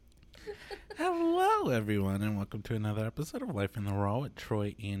Hello, everyone, and welcome to another episode of Life in the Raw with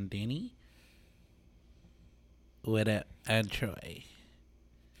Troy and Dani. What up, I'm Troy.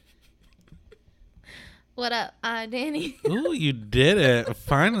 What up? Dani. Ooh, you did it.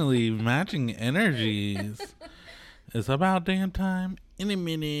 Finally, matching energies. It's about damn time. In a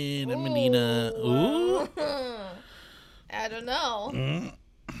minute, Medina. Ooh. I don't know.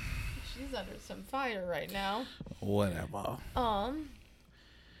 She's under some fire right now. Whatever.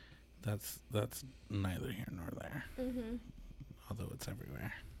 That's neither here nor there. Mm-hmm. Although it's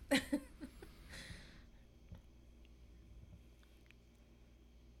everywhere.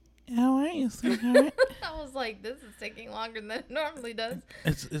 How are you, sweetheart? I was like, this is taking longer than it normally does.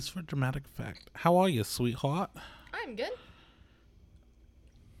 It's for dramatic effect. How are you, sweetheart? I'm good.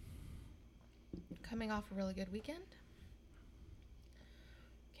 Coming off a really good weekend.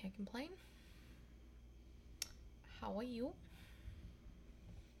 Can't complain. How are you?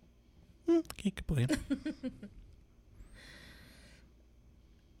 Can't complain.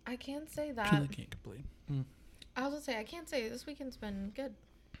 I can't say that. Truly can't complain. I was gonna say I can't say this weekend's been good.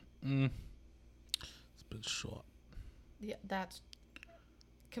 It's been short. Yeah, that's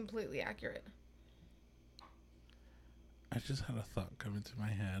completely accurate. I just had a thought come into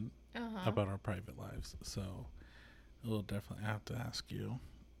my head about our private lives, so we'll definitely have to ask you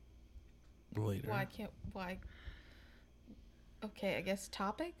later. Why? Okay, I guess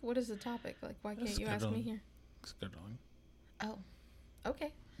topic? What is the topic? Like, why can't you ask me here? Scheduling. Oh,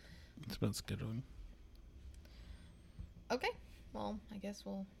 okay. It's about scheduling. Okay. Well, I guess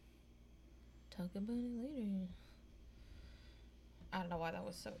we'll talk about it later. I don't know why that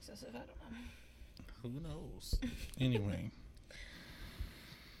was so excessive. I don't know. Who knows? Anyway.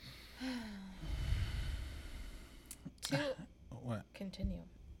 What? Continue.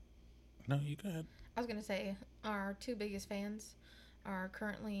 No, you go ahead. I was going to say, our two biggest fans are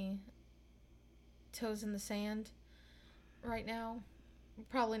currently toes in the sand right now.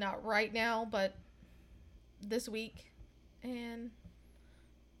 Probably not right now, but this week. And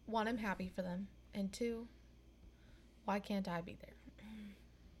one, I'm happy for them. And two, why can't I be there?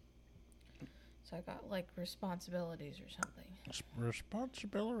 So I got like responsibilities or something.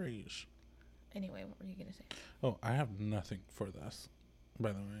 Responsibilities. Anyway, what were you going to say? Oh, I have nothing for this,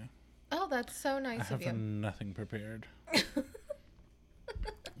 by the way. Oh, that's so nice of you. I have nothing prepared.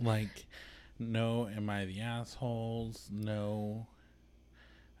 Like, no, am I the assholes? No,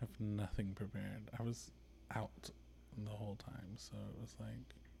 I have nothing prepared. I was out the whole time, so it was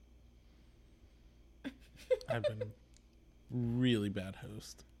like I've been really bad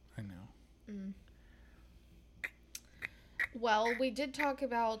host. I know. Well, we did talk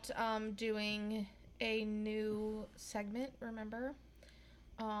about doing a new segment, remember?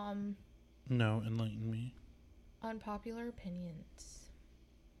 No, enlighten me. Unpopular opinions.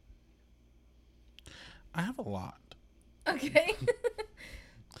 I have a lot. Okay.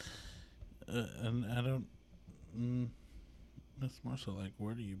 And I don't... it's more so like,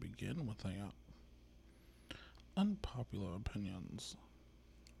 where do you begin with that? Unpopular opinions.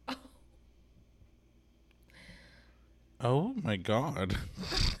 Oh my god.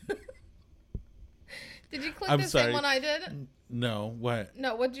 Did you click same one I did? No, what?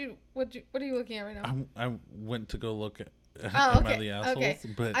 No, what are you looking at right now? I went to go look at Am I the assholes, okay.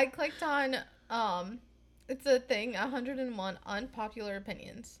 But I clicked on it's a thing, 101 unpopular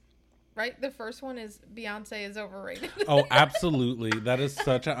opinions. Right? The first one is Beyonce is overrated. Oh, absolutely. That is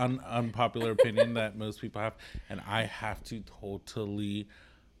such an unpopular opinion that most people have, and I have to totally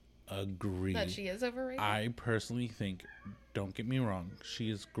agree. That she is overrated? I personally think, don't get me wrong, she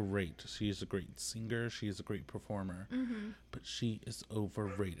is great. She is a great singer. She is a great performer. Mm-hmm. But she is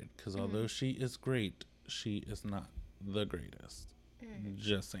overrated because although she is great, she is not the greatest. Mm-hmm.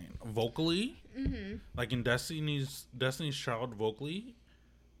 Just saying. Vocally, like in Destiny's Child vocally,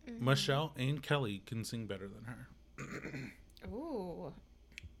 Michelle and Kelly can sing better than her. Ooh.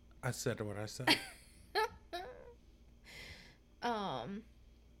 I said what I said.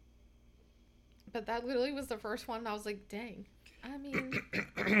 But that literally was the first one. And I was like, dang. I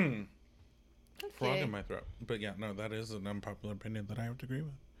mean, Frog in my throat. But yeah, no, that is an unpopular opinion that I have to agree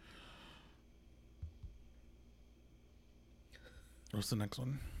with. What's the next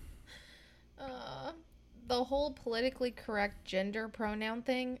one? The whole politically correct gender pronoun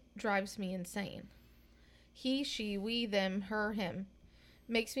thing drives me insane. He, she, we, them, her, him.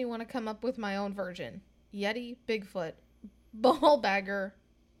 Makes me want to come up with my own version. Yeti, Bigfoot, ball bagger,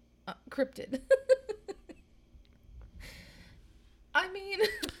 cryptid. I mean,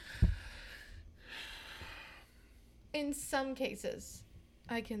 in some cases,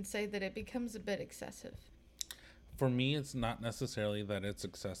 I can say that it becomes a bit excessive. for me, it's not necessarily that it's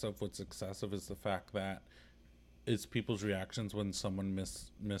excessive. What's excessive is the fact that it's people's reactions when someone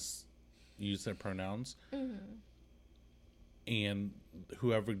misuse their pronouns. And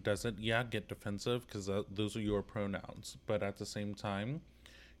whoever doesn't, get defensive because those are your pronouns. But at the same time,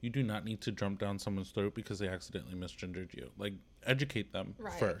 you do not need to jump down someone's throat because they accidentally misgendered you. Like, educate them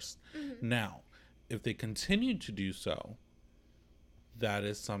first. Now, if they continue to do so, that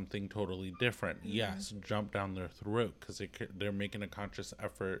is something totally different. Yes, jump down their throat because they're making a conscious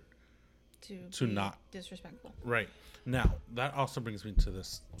effort to not disrespectful. Right. Now, that also brings me to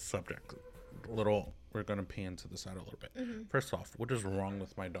this subject. We're going to pan to the side a little bit. First off, what is wrong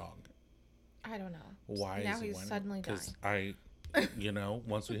with my dog? I don't know. Why now is he he's whining? suddenly dying. Because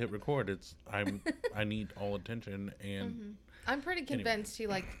once we hit record, I need all attention, and I'm pretty convinced he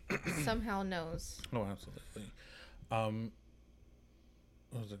somehow knows. Oh, absolutely.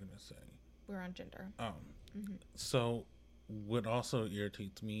 What was I gonna say? We're on gender. So what also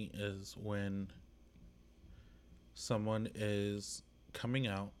irritates me is when someone is coming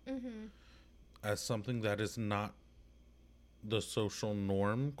out as something that is not the social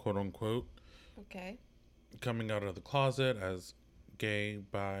norm, quote unquote. Okay. Coming out of the closet as gay,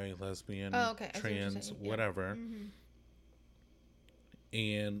 bi, lesbian, trans, whatever.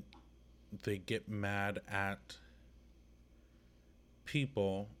 And they get mad at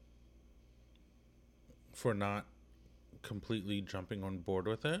people for not completely jumping on board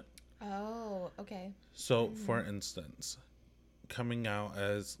with it. Oh, okay. So, for instance, coming out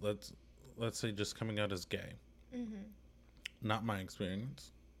as, let's say just coming out as gay. Not my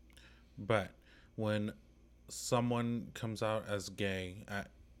experience. But when someone comes out as gay at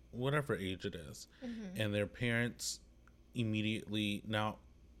whatever age it is, and their parents immediately... Now,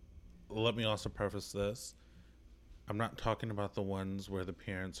 let me also preface this. I'm not talking about the ones where the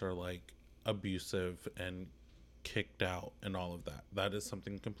parents are abusive and kicked out and all of that. That is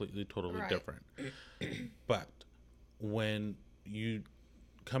something completely, totally different. But when you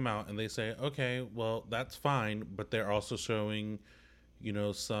come out and they say, okay, well, that's fine, but they're also showing,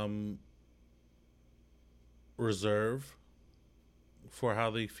 some reserve for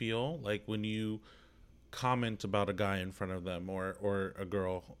how they feel. Like when you comment about a guy in front of them or a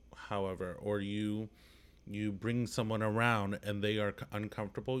girl, however, or you bring someone around and they are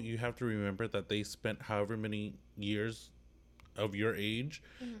uncomfortable, you have to remember that they spent however many years of your age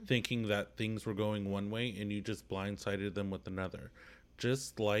thinking that things were going one way and you just blindsided them with another.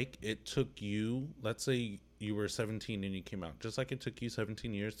 Just like it took you, let's say you were 17 and you came out, just like it took you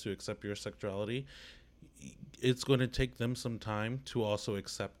 17 years to accept your sexuality, it's going to take them some time to also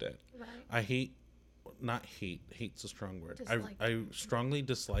accept it. Right. Hate's a strong word. I strongly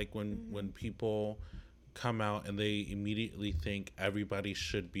dislike when people come out and they immediately think everybody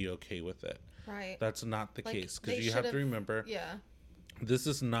should be okay with it. Right. That's not the case, because you have to remember, this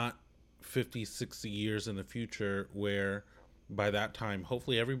is not 50, 60 years in the future where by that time,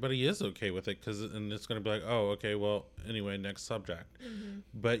 hopefully everybody is okay with it, and it's going to be like, oh, okay, well, anyway, next subject.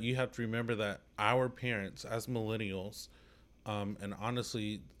 But you have to remember that our parents, as millennials, and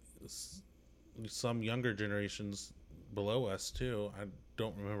honestly, some younger generations below us too. I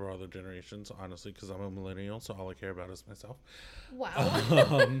don't remember all the generations, honestly, because I'm a millennial, so all I care about is myself.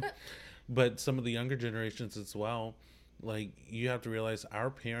 Wow. But some of the younger generations as well, you have to realize our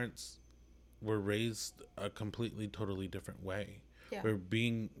parents were raised a completely, totally different way. Yeah. Where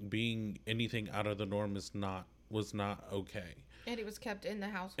being anything out of the norm was not okay. And it was kept in the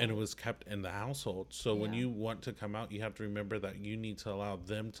household. So when you want to come out, you have to remember that you need to allow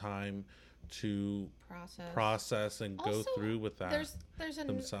them time to process and also, go through with that. There's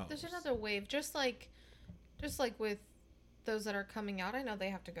another wave, just like with those that are coming out. I know they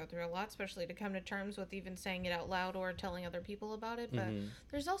have to go through a lot, especially to come to terms with even saying it out loud or telling other people about it. But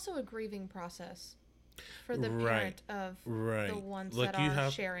there's also a grieving process for the parent of the ones that are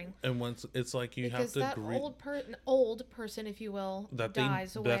sharing. And once it's like you have to that old person, if you will, that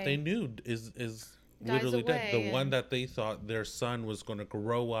dies away. That they knew is literally dead. The one that they thought their son was going to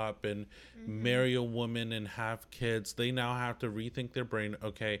grow up and marry a woman and have kids, they now have to rethink their brain.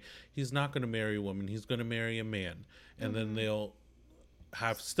 Okay, he's not going to marry a woman, he's going to marry a man. And then they'll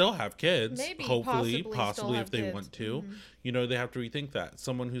still have kids. Maybe, possibly if they want to. They have to rethink that.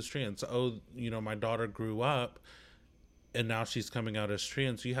 Someone who's trans, my daughter grew up and now she's coming out as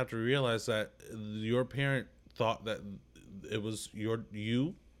trans. You have to realize that your parent thought that it was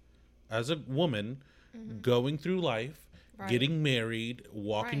you as a woman going through life, getting married,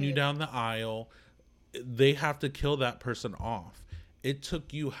 walking you down the aisle. They have to kill that person off. It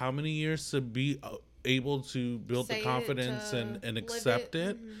took you how many years to be able to build the confidence and accept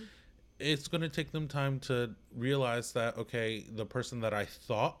it? it's going to take them time to realize that, okay, the person that I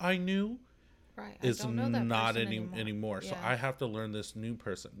thought I knew Right. is not anymore. So Yeah. I have to learn this new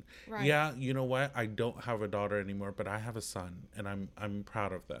person. Right. Yeah, you know what? I don't have a daughter anymore, but I have a son, and I'm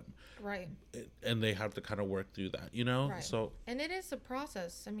proud of them. Right. And they have to kind of work through that, you know? Right. So, and it is a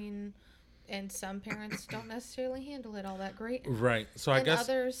process. I mean, and some parents don't necessarily handle it all that great. right. So I guess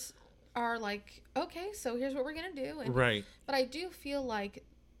others are like, okay, so here's what we're gonna do. And, right. But I do feel like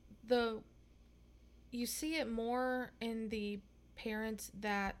you see it more in the parents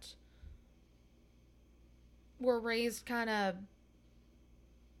that were raised kind of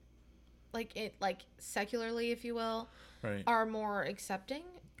like secularly, if you will, Right. are more accepting,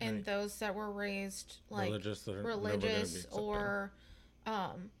 and Right. those that were raised like religious or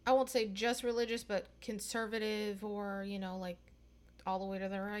I won't say just religious, but conservative, or like all the way to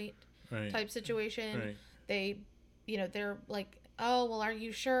the right right. type situation. Right. They, they're like, oh, well, are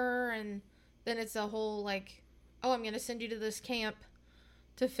you sure? And then it's a whole like, oh, I'm gonna send you to this camp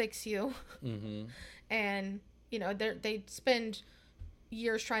to fix you. Mm-hmm. And they spend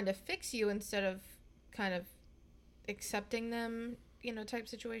years trying to fix you instead of kind of accepting them, type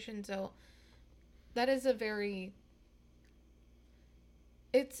situation. So that is a very,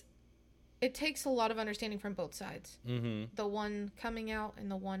 it takes a lot of understanding from both sides. Mm-hmm. The one coming out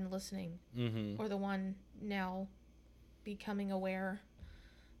and the one listening, mm-hmm. or the one now becoming aware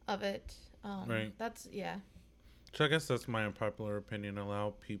of it. Right. That's, yeah. So I guess that's my unpopular opinion.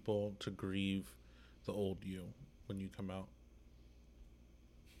 Allow people to grieve the old you when you come out.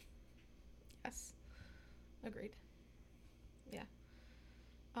 Yes. Agreed. Yeah.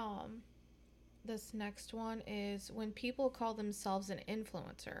 This next one is when people call themselves an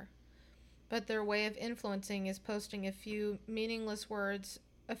influencer, but their way of influencing is posting a few meaningless words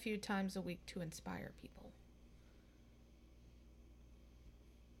a few times a week to inspire people.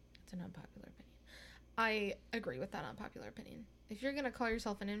 It's an unpopular opinion. I agree with that unpopular opinion. If you're going to call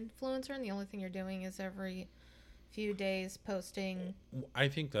yourself an influencer and the only thing you're doing is every few days posting... I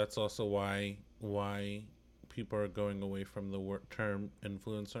think that's also why people are going away from the term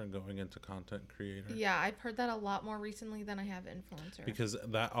influencer and going into content creator. Yeah, I've heard that a lot more recently than I have influencer. Because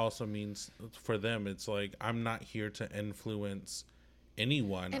that also means for them, it's like, I'm not here to influence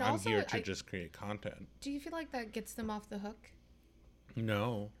anyone. And I'm also, here to just create content. Do you feel like that gets them off the hook?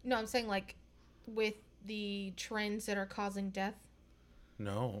 No. No, I'm saying like with the trends that are causing death.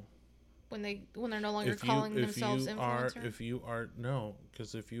 No. When they're no longer calling themselves influencer? Because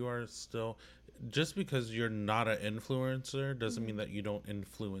if you are still... Just because you're not an influencer doesn't mean that you don't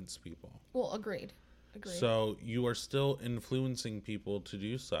influence people. Well, agreed. So you are still influencing people to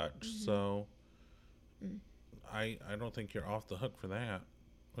do such. Mm-hmm. So I don't think you're off the hook for that.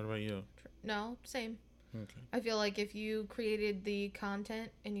 What about you? No, same. Okay. I feel like if you created the content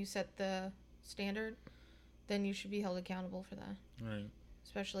and you set the standard, then you should be held accountable for that. Right.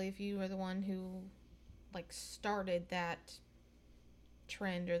 Especially if you are the one who like started that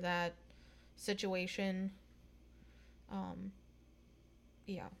trend or that situation.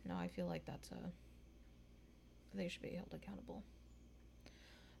 Yeah, no, I feel like they should be held accountable.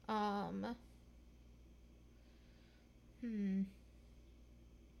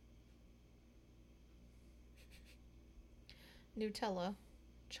 Nutella.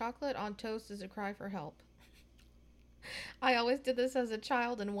 Chocolate on toast is a cry for help. I always did this as a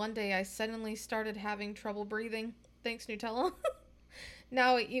child, and one day I suddenly started having trouble breathing. Thanks, Nutella.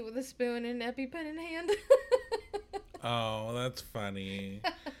 Now I eat with a spoon and an EpiPen in hand. Oh, that's funny.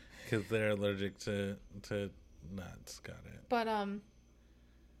 Because they're allergic to nuts. Got it. But, I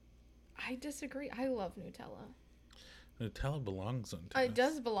disagree. I love Nutella. Nutella belongs on toast. It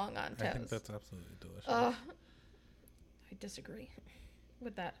does belong on toast. I think that's absolutely delicious. I disagree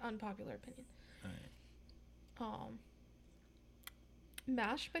with that unpopular opinion. All right.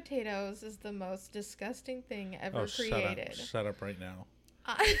 Mashed potatoes is the most disgusting thing ever created. Shut up right now.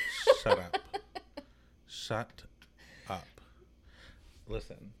 Shut up.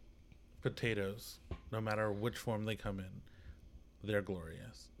 Listen, potatoes, no matter which form they come in, they're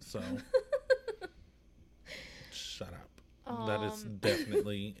glorious. So, shut up. That is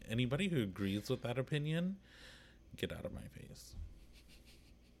definitely... Anybody who agrees with that opinion, get out of my face.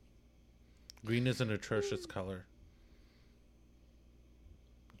 Green is an atrocious color.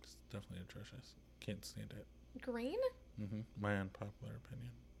 It's definitely atrocious. Can't stand it. Green? Mm-hmm. My unpopular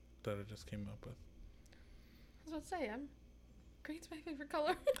opinion that I just came up with. I was about to say, green's my favorite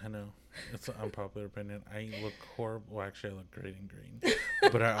color. I know. It's an unpopular opinion. I look horrible. Well, actually, I look great in green.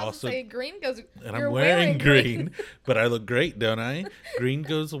 But I also... say green goes... And I'm wearing green. But I look great, don't I? Green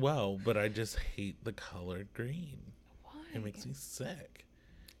goes well, but I just hate the color green. Why? It makes me sick.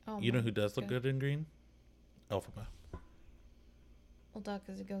 Oh, You know who does look good in green? Elphaba. Well, duh,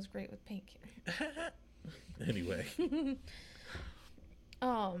 because it goes great with pink. Anyway.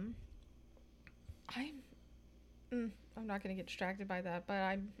 I'm not gonna get distracted by that,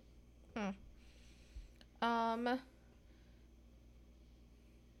 but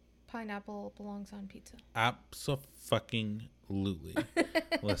pineapple belongs on pizza. Abso-fucking-lutely.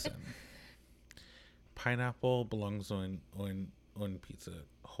 Listen. Pineapple belongs on pizza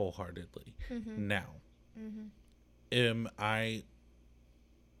wholeheartedly. Mm-hmm. Now, Mm-hmm. am I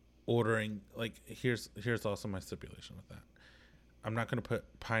ordering, like, here's also my stipulation with that. I'm not going to put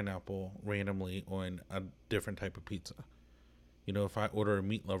pineapple randomly on a different type of pizza. You know, if I order a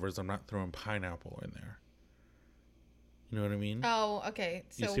meat lovers, I'm not throwing pineapple in there. You know what I mean? Oh, okay.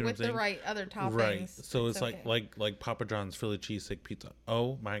 So with the right other toppings. Right. So it's okay. like Papa John's Philly cheesesteak pizza.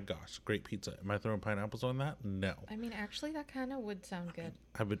 Oh my gosh, great pizza. Am I throwing pineapples on that? No. I mean, actually, that kind of would sound good.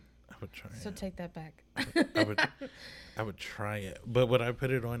 I would try it. So take that back. I would try it. But would I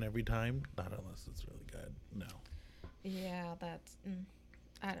put it on every time? Not unless it's really good. No. Yeah, that's...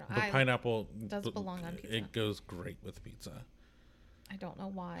 I don't know. But pineapple does belong on pizza. It goes great with pizza. I don't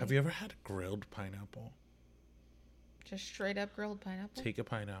know why. Have you ever had grilled pineapple? Just straight up grilled pineapple? Take a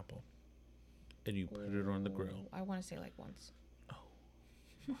pineapple and you put it on the grill. I want to say like once. Oh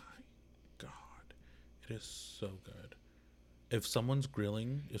my God. It is so good. If someone's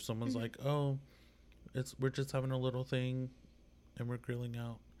grilling, if someone's like, oh, we're just having a little thing and we're grilling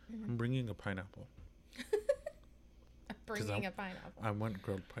out, I'm bringing a pineapple. Bringing a pineapple. I want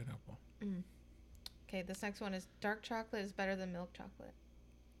grilled pineapple. Okay, this next one is dark chocolate is better than milk chocolate.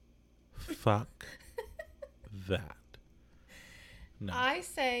 Fuck that. No. I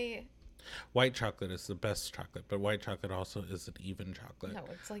say white chocolate is the best chocolate, but white chocolate also is an even chocolate. No,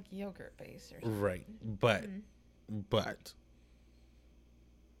 it's like yogurt based or something. Right. But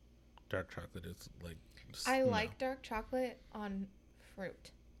dark chocolate is like... I like dark chocolate on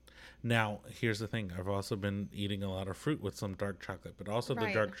fruit. Now, here's the thing. I've also been eating a lot of fruit with some dark chocolate, but also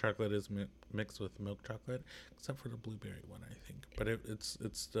the dark chocolate is mixed with milk chocolate, except for the blueberry one, I think. But it's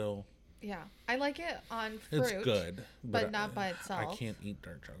still... Yeah, I like it on fruit. It's good, but not by itself. I can't eat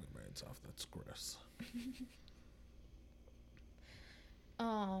dark chocolate by itself. That's gross.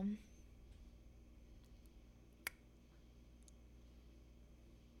 Not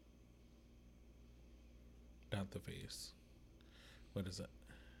the face. What is it?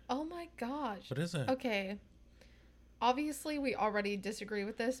 Oh my gosh. What is it? Okay. Obviously, we already disagree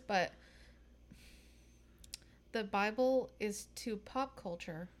with this, but the Bible is to pop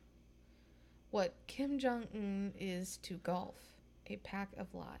culture what Kim Jong-un is to golf, a pack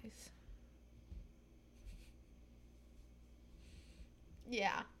of lies.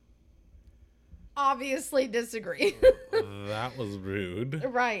 Yeah. Obviously disagree. That was rude.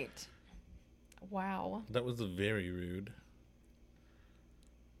 Right. Wow. That was very rude.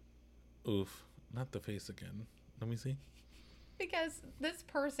 Oof. Not the face again. Let me see. Because this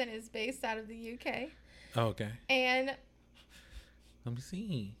person is based out of the UK. Oh, okay. And... Let me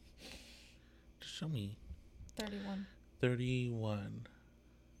see. Just show me. 31. 31.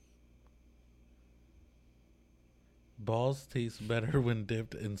 Balls taste better when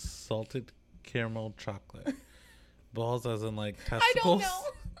dipped in salted caramel chocolate. Balls as in like testicles?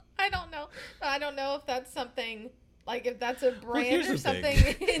 I don't know if that's something... Like, if that's a brand or something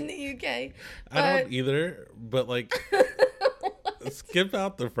in the UK. I don't either, but, like, skip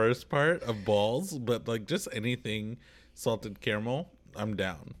out the first part of balls, but, like, just anything salted caramel, I'm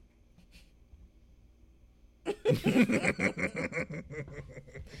down.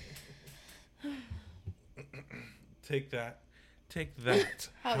 Take that.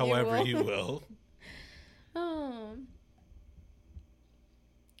 However you will. Oh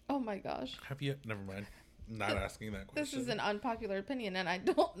my gosh. Never mind. Not asking that question. This is an unpopular opinion, and I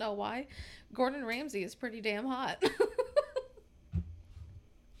don't know why. Gordon Ramsay is pretty damn hot.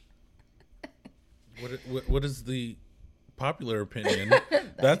 What is the popular opinion?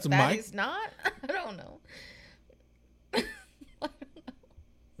 That's that is not? I don't know.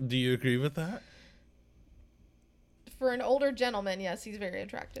 Do you agree with that? For an older gentleman, yes, he's very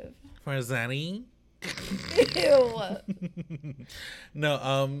attractive. For Zanny? Ew.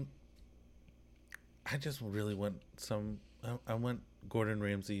 No, I just really want some... I want Gordon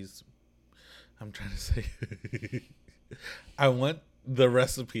Ramsay's... I'm trying to say... I want the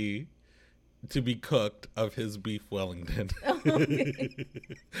recipe to be cooked of his beef Wellington. Okay.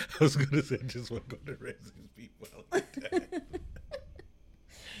 I was going to say I just want Gordon Ramsay's beef Wellington.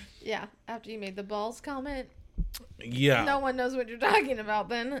 Yeah, after you made the balls comment. Yeah. No one knows what you're talking about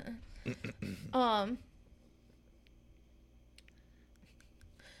then.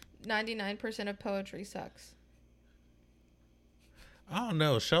 99% of poetry sucks. I don't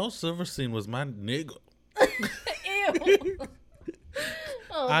know. Shel Silverstein was my nigga. Ew.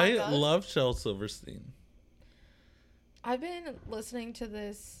 Oh my I gosh. love Shel Silverstein. I've been listening to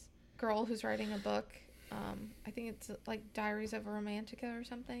this girl who's writing a book. I think it's like Diaries of a Romantica or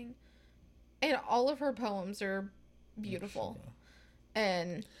something. And all of her poems are beautiful.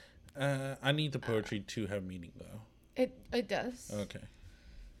 And I need the poetry to have meaning, though. it does. Okay.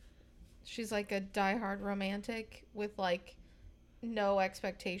 She's like a diehard romantic with like no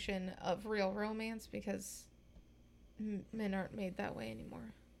expectation of real romance because men aren't made that way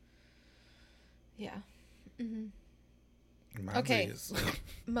anymore. Yeah. Mm-hmm. Okay.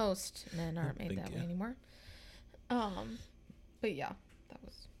 Most men aren't made that way anymore. But yeah, that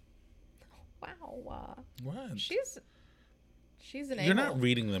was. Wow. What? She's an a-hole. You're not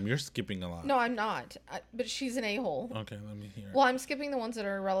reading them. You're skipping a lot. No, I'm not. But she's an a-hole. Okay, let me hear. Well, I'm skipping the ones that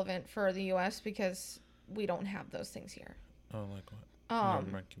are relevant for the U.S. because we don't have those things here. Oh, like what?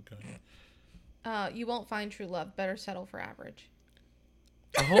 Never mind, keep going. You won't find true love. Better settle for average.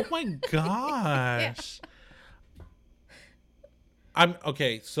 Oh my gosh. I'm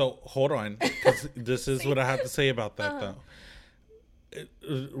okay. So hold on, because this is what I have to say about that though.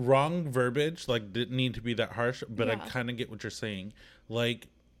 Wrong verbiage, like didn't need to be that harsh, but I kind of get what you're saying. Like,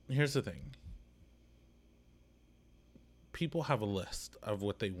 here's the thing: people have a list of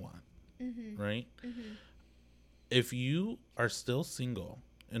what they want, right? Mm-hmm. If you are still single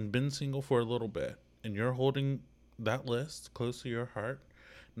and been single for a little bit, and you're holding that list close to your heart,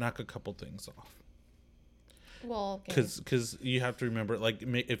 knock a couple things off. Well, because you have to remember, like,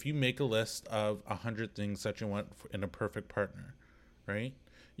 if you make a list of 100 things that you want in a perfect partner, right?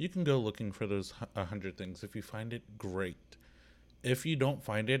 You can go looking for those 100 things. If you find it, great. If you don't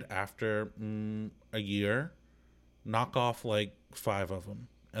find it after a year, knock off like 5 of them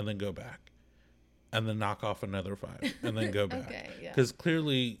and then go back, and then knock off another 5 and then go back. Okay, yeah. Because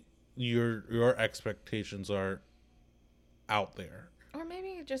clearly your expectations are out there, or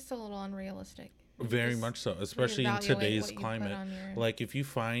maybe just a little unrealistic. Very much so, especially in today's climate. Like, if you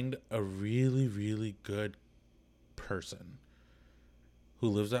find a really, really good person who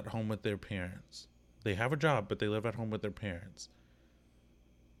lives at home with their parents, they have a job, but they live at home with their parents,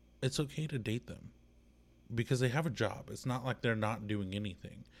 it's okay to date them because they have a job. It's not like they're not doing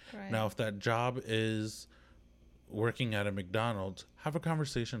anything. Right. Now, if that job is working at a McDonald's, have a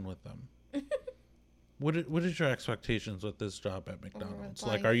conversation with them. What is your expectations with this job at McDonald's?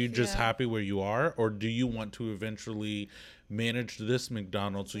 Like, are you just happy where you are, or do you want to eventually manage this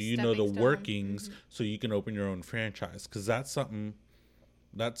McDonald's so you know the workings so you can open your own franchise? Because that's something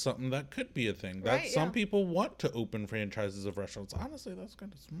that could be a thing. Some people want to open franchises of restaurants. Honestly, that's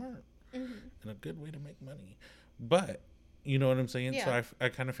kind of smart and a good way to make money. But you know what I'm saying? Yeah. So I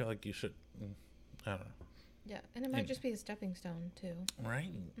kind of feel like you should. I don't know. Yeah, and it might just be a stepping stone too.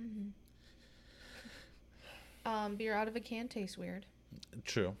 Right. Mm-hmm. Beer out of a can tastes weird.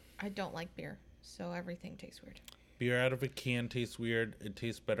 True. I don't like beer, so everything tastes weird. Beer out of a can tastes weird. It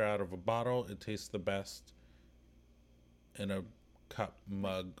tastes better out of a bottle. It tastes the best in a cup,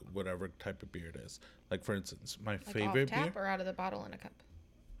 mug, whatever type of beer it is. Like, for instance, my favorite off tap beer, or out of the bottle in a cup.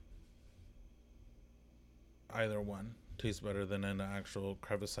 Either one tastes better than an actual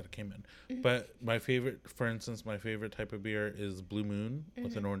crevice that it came in. Mm-hmm. But my favorite type of beer is Blue Moon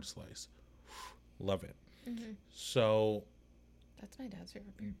with an orange slice. Love it. Mm-hmm. So that's my dad's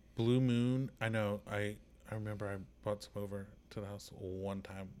favorite beer. Blue Moon, I know. I remember I brought some over to the house one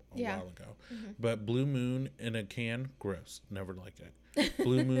time a while ago. Mm-hmm. But Blue Moon in a can, gross. Never liked it.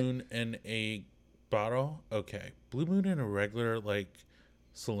 Blue Moon in a bottle, okay. Blue Moon in a regular, like,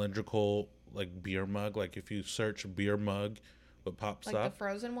 cylindrical, like, beer mug. Like, if you search beer mug, what pops up. Like the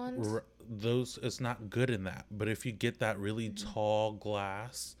frozen ones? Those, it's not good in that. But if you get that really tall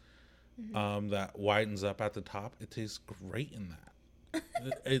glass that widens up at the top, it tastes great in that.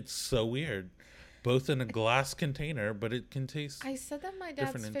 It's so weird. Both in a glass container, but it can taste. I said that my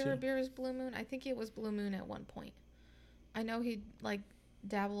dad's favorite beer is Blue Moon. I think it was Blue Moon at one point. I know he like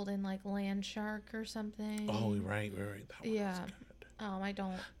dabbled in like Land Shark or something. Oh, right. That one was good. I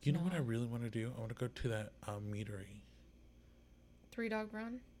don't. You know what I really want to do? I want to go to that meadery. 3 Dog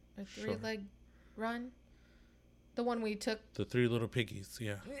Run, or 3 Leg Run. The one we took. The 3 Little Piggies,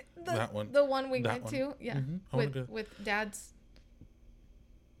 yeah. That one. The one we went to, yeah. Mm-hmm. With Dad's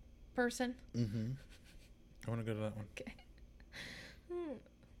person. Mm-hmm. I want to go to that one. Okay.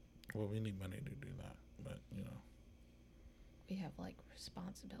 Well, we need money to do that, but, you know. We have, like,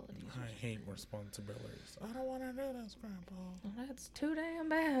 responsibilities. I hate responsibilities. I don't want to do this, Grandpa. Well, that's too damn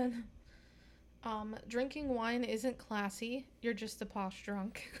bad. Drinking wine isn't classy. You're just a posh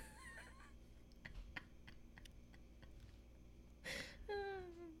drunk.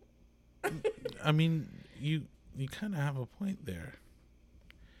 I mean, you kind of have a point there.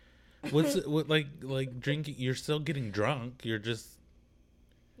 What's it, what like drinking? You're still getting drunk. You're just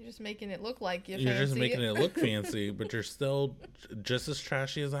making it look like you're just making it look fancy, but you're still just as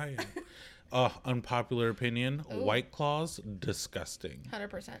trashy as I am. Unpopular opinion: Ooh. White Claws, disgusting.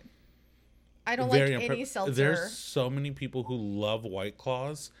 100%. I don't like any seltzer. There's so many people who love White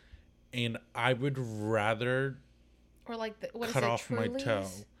Claws, and I would rather or like cut off my toe.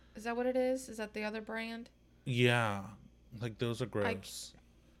 Is that what it is? Is that the other brand? Yeah, like those are gross.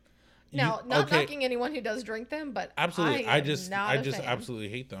 Now, not knocking anyone who does drink them, but absolutely, I just absolutely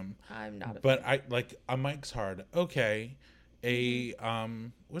hate them. I'm not. But I like a Mike's Hard. Okay,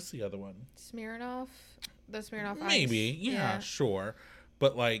 what's the other one? Smirnoff. The Smirnoff Ice. Maybe, yeah, sure.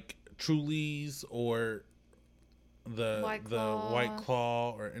 But like Truly's or the White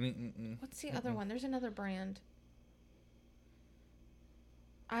Claw or any. What's the other one? There's another brand.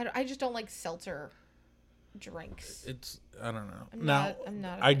 I just don't like seltzer drinks. I don't know. I'm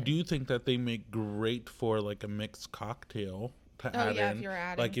not I do think that they make great for like a mixed cocktail to add in. If you're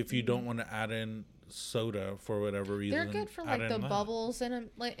adding, like if you don't want to add in soda for whatever reason. They're good for like the bubbles in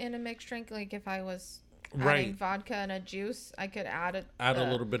a mixed drink. Like if I was adding vodka and a juice, I could add a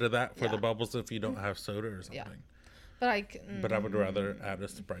little bit of that for the bubbles if you don't have soda or something. Yeah. But I would rather add a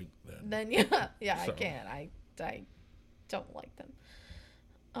Sprite then. I can't. I don't like them.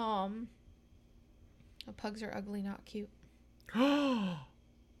 Pugs are ugly, not cute. I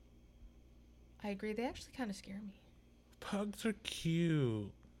agree. They actually kind of scare me. Pugs are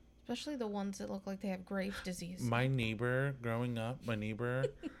cute. Especially the ones that look like they have Graves' disease. My neighbor, growing up, that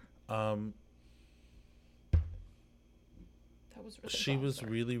was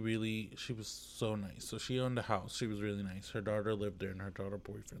really she was so nice. So she owned a house. She was really nice. Her daughter lived there and her daughter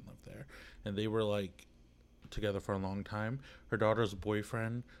boyfriend lived there. And they were like together for a long time. Her daughter's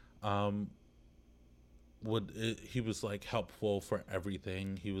boyfriend, he was like helpful for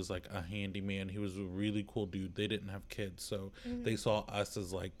everything. He was like a handyman. He was a really cool dude. They didn't have kids, so they saw us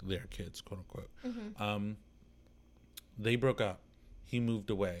as like their kids, quote unquote. They broke up. He moved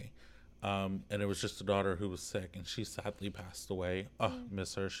away, and it was just a daughter who was sick, and she sadly passed away.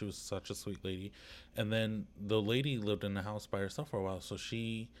 Miss her. She was such a sweet lady. And then the lady lived in the house by herself for a while, so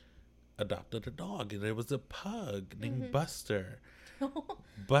she adopted a dog, and it was a pug named Buster.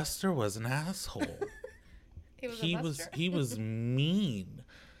 Buster was an asshole. He was mean,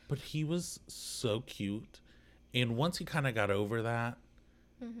 but he was so cute. And once he kind of got over that,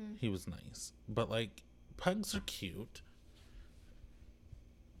 he was nice. But like pugs are cute.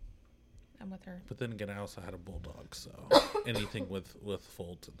 I'm with her. But then again, I also had a bulldog, so anything with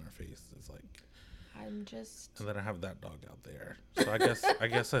folds in their face is like. I'm just. And then I have that dog out there, so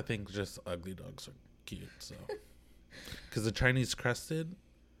I think just ugly dogs are cute. So, because the Chinese crested.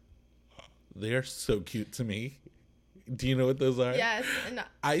 They are so cute to me. Do you know what those are? Yes, and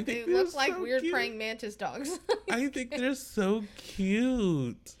I think they look like weird praying mantis dogs. I think they're so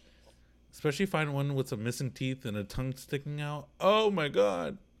cute. Especially find one with some missing teeth and a tongue sticking out. Oh my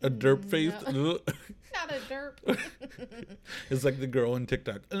god. A derp face. No. Not a derp. It's like the girl in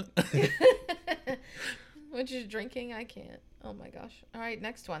TikTok. When she's drinking, I can't. Oh my gosh. All right,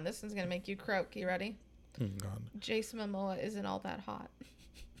 next one. This one's going to make you croak. You ready? Oh god. Jason Momoa isn't all that hot.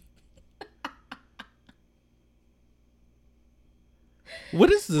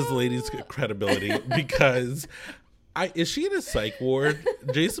 What is this lady's credibility? Because is she in a psych ward?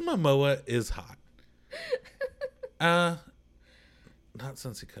 Jason Momoa is hot. Not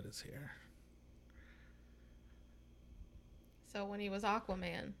since he cut his hair. So when he was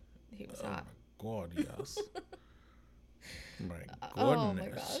Aquaman, he was hot. Oh my god, yes. My goodness. Oh my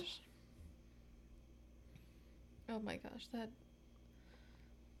gosh. Oh my gosh, that.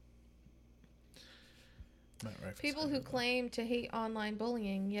 People who claim to hate online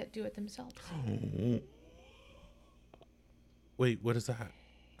bullying yet do it themselves. Wait, what is that?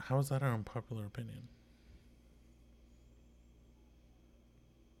 How is that an unpopular opinion?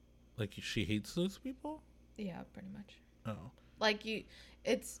 Like she hates those people? Yeah, pretty much. Oh. Like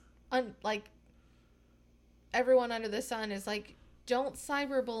like everyone under the sun is like, don't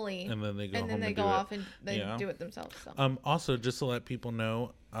cyberbully. And then they go off and they do it themselves. So. Also, just to let people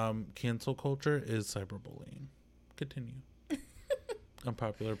know, cancel culture is cyberbullying. Continue.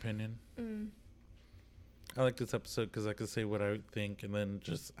 Unpopular opinion. I like this episode because I can say what I think and then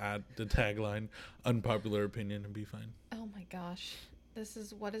just add the tagline unpopular opinion and be fine. Oh my gosh.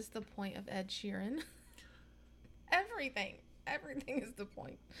 What is the point of Ed Sheeran? Everything is the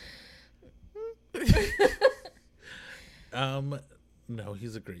point. No,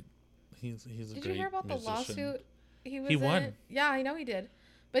 he's a great Did you hear about musician. the lawsuit he won? Yeah, I know he did.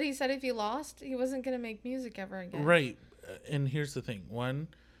 But he said if he lost, he wasn't going to make music ever again. Right. And here's the thing. One,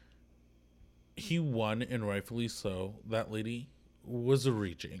 he won, and rightfully so. That lady was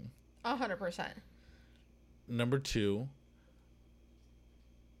reaching. 100%. Number two,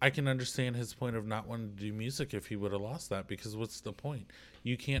 I can understand his point of not wanting to do music if he would have lost that, because what's the point?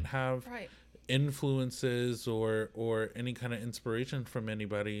 You can't have influences or any kind of inspiration from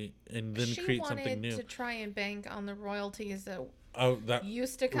anybody and then create something new. She wanted to try and bank on the royalties that that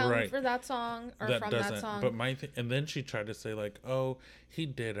used to come for that song or from that song. But and then she tried to say like, oh, he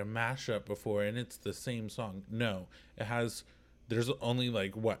did a mashup before and it's the same song. No, it has. There's only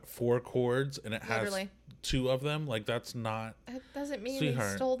like what 4 chords and it has 2 of them. Like that's not. It doesn't mean he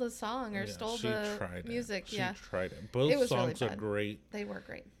stole the song or stole the music. She tried it. Both songs are great. They were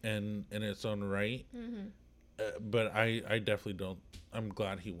great. In its own right. But I definitely don't. I'm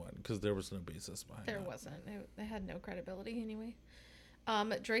glad he won because there was no basis behind it. There wasn't. It had no credibility anyway.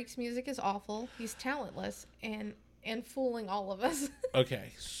 Drake's music is awful. He's talentless and fooling all of us.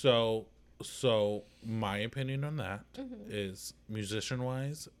 Okay, so my opinion on that is musician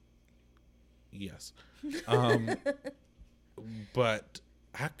wise, yes. But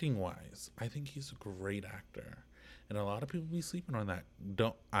acting wise, I think he's a great actor. And a lot of people be sleeping on that.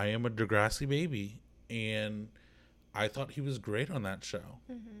 I am a Degrassi baby, and I thought he was great on that show.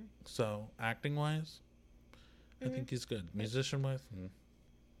 So acting wise, I think he's good. Musician wise,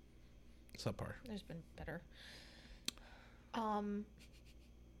 subpar. There's been better.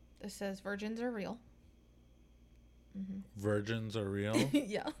 This says virgins are real. Virgins are real?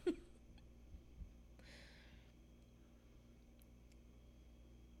 Yeah.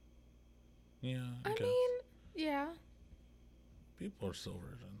 Yeah, I guess. mean, yeah. People are still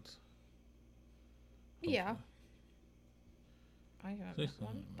virgins. Hopefully. Yeah. I have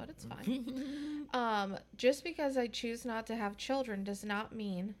one, but it's fine. Just because I choose not to have children does not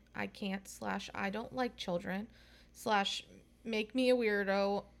mean I can't / I don't like children / make me a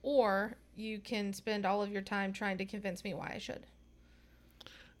weirdo, or you can spend all of your time trying to convince me why I should.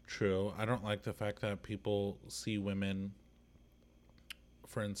 True. I don't like the fact that people see women.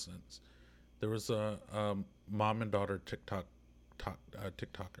 For instance, there was a mom and daughter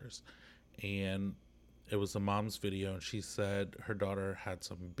TikTokers, and it was a mom's video, and she said her daughter had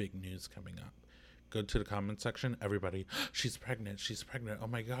some big news coming up. Go to the comment section, everybody, she's pregnant, oh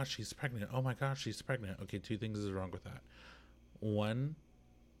my gosh, she's pregnant, oh my gosh, she's pregnant. Okay, 2 things is wrong with that. One,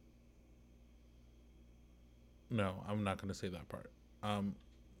 no, I'm not going to say that part.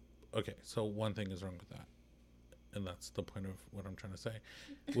 Okay, so one thing is wrong with that, and that's the point of what I'm trying to say,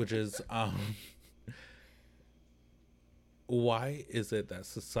 which is, why is it that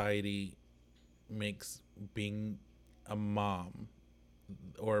society makes being a mom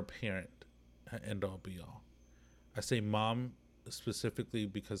or a parent end all be all? I say mom specifically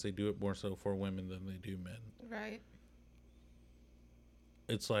because they do it more so for women than they do men. Right.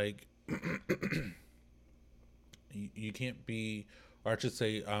 It's like you can't be, or I should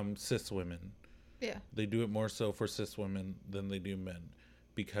say cis women. Yeah. They do it more so for cis women than they do men,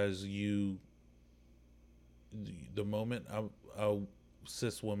 because the moment a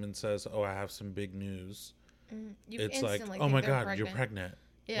cis woman says, "Oh, I have some big news," it's like, "Oh my God, you're pregnant."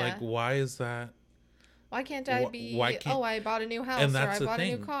 Yeah. Like, why is that? Why can't I I bought a new house, or I bought a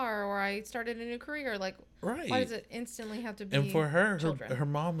new car, or I started a new career? Like, right. Why does it instantly have to be? And for her, her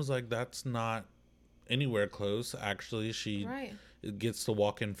mom was like, "That's not anywhere close." Actually, she gets to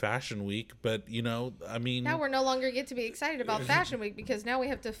walk in Fashion Week, but I mean, now we're no longer get to be excited about Fashion Week because now we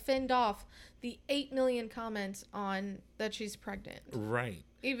have to fend off the 8 million comments on that she's pregnant. Right.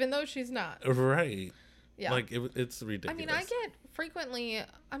 Even though she's not. Right. Yeah. Like it's ridiculous. I mean, I get frequently.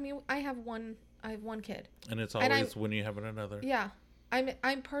 I mean, I have one kid, and it's always when you have another. Yeah,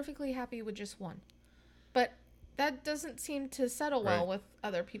 I'm perfectly happy with just one, but that doesn't seem to settle well with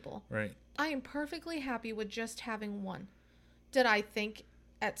other people. Right. I am perfectly happy with just having one. Did I think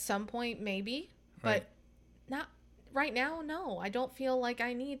at some point maybe, but not right now? No, I don't feel like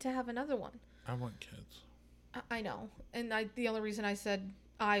I need to have another one. I want kids. I know, and the only reason I said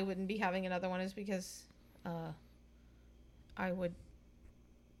I wouldn't be having another one is because I would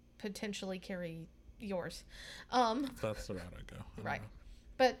potentially carry yours. That's the route I go. Right. Know.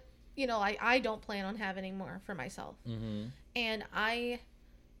 But, I don't plan on having any more for myself. Mm-hmm. And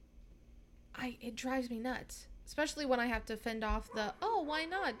it drives me nuts. Especially when I have to fend off the, oh, why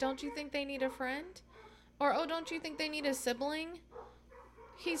not? Don't you think they need a friend? Or, oh, don't you think they need a sibling?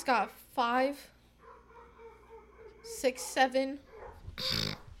 He's got 5, 6, 7,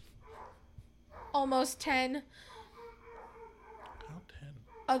 almost 10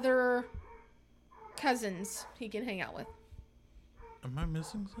 other cousins he can hang out with. Am I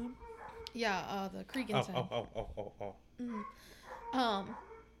missing some? Yeah, the Cregan side. Oh.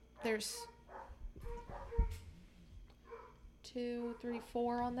 There's 2, 3,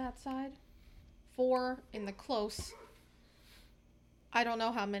 4 on that side. 4 in the close. I don't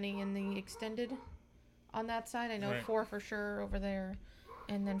know how many in the extended on that side. I know Right. 4 for sure over there,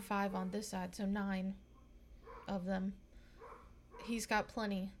 and then 5 on this side, so 9 of them. He's got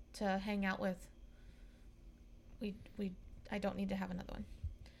plenty to hang out with. I don't need to have another one.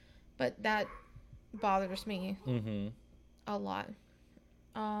 But that bothers me a lot.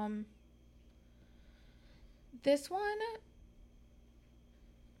 This one,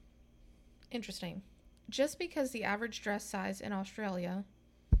 interesting. Just because the average dress size in Australia,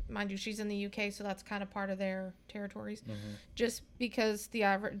 mind you, she's in the UK, so that's kind of part of their territories. Just because the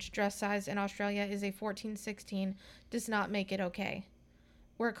average dress size in Australia is a 14-16 does not make it okay.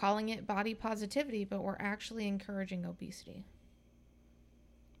 We're calling it body positivity, but we're actually encouraging obesity.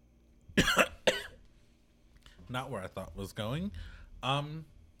 Not where I thought it was going. No.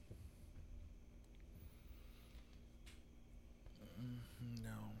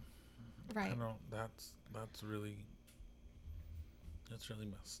 Right. I don't. That's really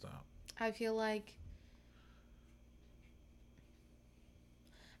messed up. I feel like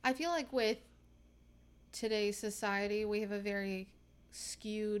with today's society, we have a very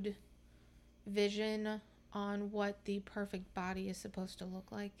skewed vision on what the perfect body is supposed to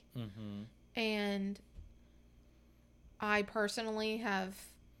look like. And I personally have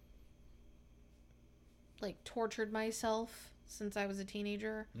like tortured myself since I was a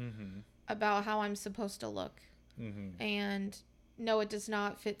teenager about how I'm supposed to look. And no, it does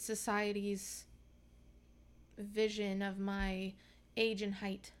not fit society's vision of my age and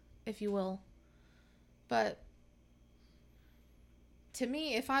height, if you will. But to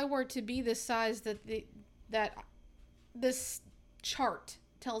me, if I were to be the size that this chart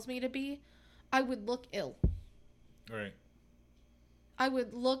tells me to be, I would look ill. Right. I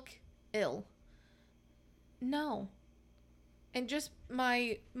would look ill. No. And just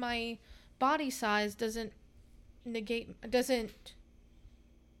my body size doesn't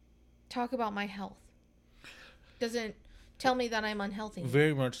talk about my health. Doesn't tell me that I'm unhealthy.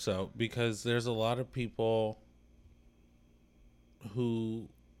 Very much so, because there's a lot of people who,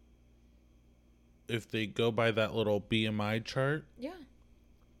 if they go by that little BMI chart,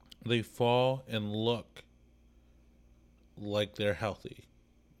 they fall and look like they're healthy.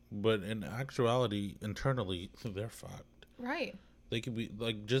 But in actuality, internally, they're fucked. Right. They could be,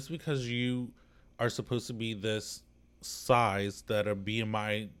 like, just because you are supposed to be this size that a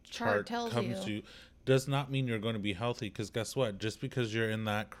BMI chart comes to, does not mean you're going to be healthy. Because guess what? Just because you're in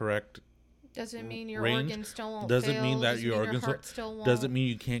that correct doesn't mean your range, organs still won't doesn't fail, mean that doesn't your mean organs heart still won't. Doesn't mean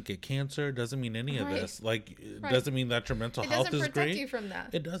you can't get cancer. Doesn't mean any of this. Like, doesn't mean that your mental health is great. It doesn't protect you from that.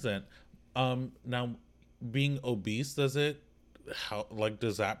 It doesn't. Now, being obese, does that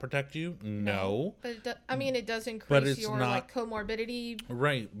protect you? No. But it does increase your not, like comorbidity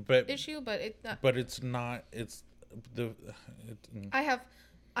issue, but it's not.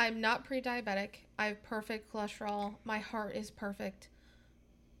 I'm not pre-diabetic. I have perfect cholesterol. My heart is perfect.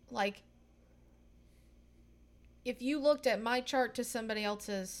 Like, if you looked at my chart to somebody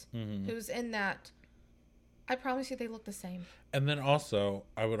else's who's in that, I promise you they look the same. And then also,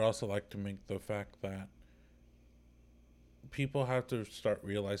 I would also like to make the fact that people have to start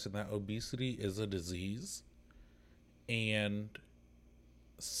realizing that obesity is a disease, and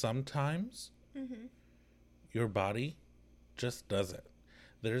sometimes your body just does it.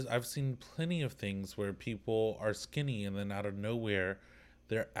 I've seen plenty of things where people are skinny and then out of nowhere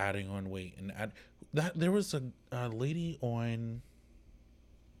they're adding on weight. And there was a lady on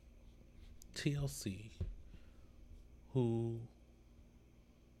TLC who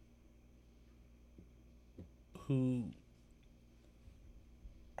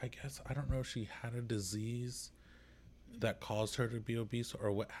I guess, I don't know if she had a disease that caused her to be obese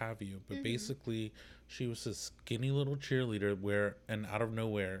or what have you, but basically she was a skinny little cheerleader and out of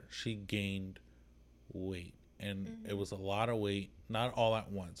nowhere she gained weight, and it was a lot of weight, not all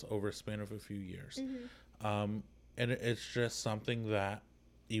at once, over a span of a few years. And it's just something that,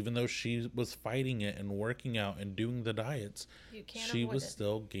 even though she was fighting it and working out and doing the diets, she was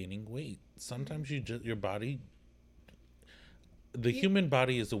still gaining weight. Sometimes your body, the human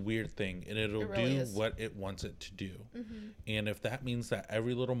body is a weird thing, and it'll do what it wants it to do. And if that means that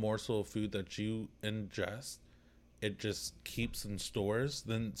every little morsel of food that you ingest, it just keeps in stores,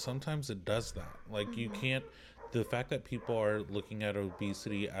 then sometimes it does that. Like, you can't, the fact that people are looking at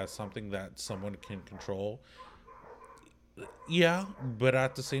obesity as something that someone can control, but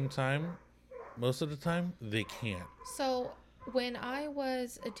at the same time, most of the time, they can't. So, When I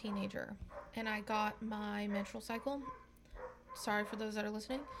was a teenager and I got my menstrual cycle, sorry for those that are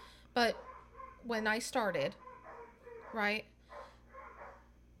listening, but when I started, right,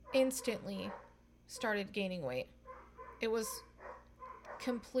 instantly started gaining weight. It was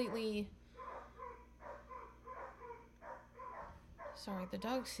completely... Sorry, the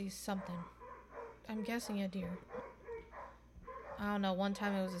dog sees something. I'm guessing a deer. I don't know. One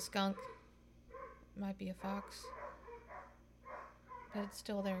time it was a skunk. Might be a fox. But it's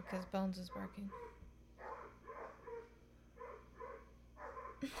still there because Bones is barking.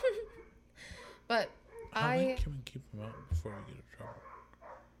 But How late can we keep them out before we get in trouble?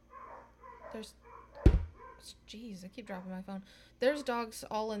 There's... Jeez, I keep dropping my phone. There's dogs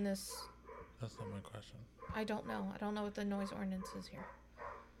all in this... That's not my question. I don't know. I don't know what the noise ordinance is here.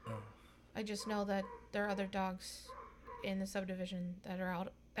 Oh. I just know that there are other dogs in the subdivision that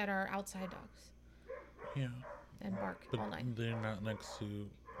are outside dogs. Yeah. And bark but all night. They're not next to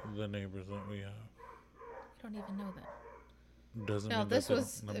the neighbors that we have. I don't even know that. Doesn't no, mean this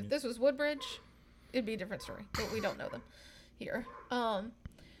was if this was Woodbridge, it'd be a different story. But we don't know them here.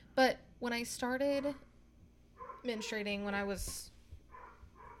 But when I started menstruating when I was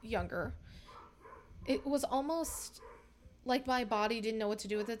younger, it was almost like my body didn't know what to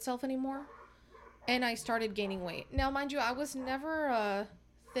do with itself anymore, and I started gaining weight. Now, mind you, I was never a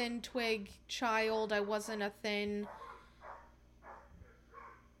thin twig child. I wasn't a thin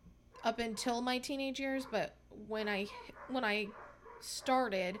up until my teenage years, but when I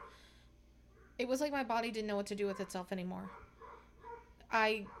started, it was like my body didn't know what to do with itself anymore.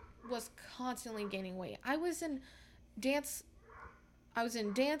 I was constantly gaining weight. I was in dance.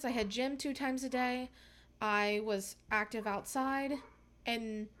 I had gym 2 times a day. I was active outside,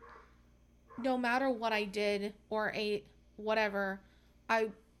 and no matter what I did or ate, whatever, I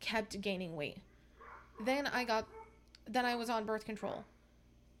kept gaining weight. Then I was on birth control.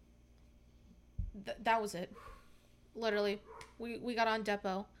 That was it. Literally, we got on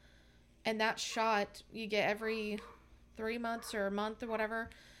Depo, and that shot you get every 3 months or a month or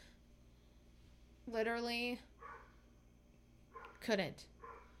whatever. Literally couldn't.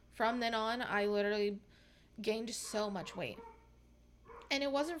 From then on, I literally gained so much weight. And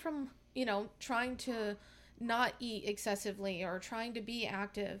it wasn't from, trying to not eat excessively or trying to be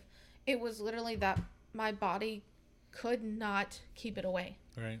active. It was literally that my body could not keep it away.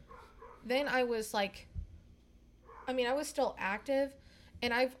 Right. Then I was like, I was still active,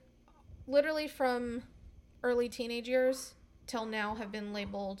 and I've literally from early teenage years till now have been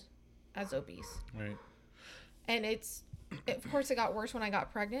labeled as obese. Right. And of course it got worse when I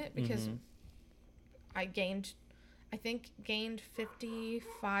got pregnant because I gained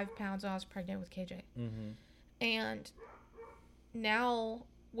 55 pounds when I was pregnant with KJ. Mm-hmm. And now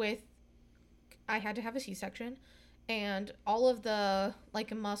I had to have a C-section, and all of the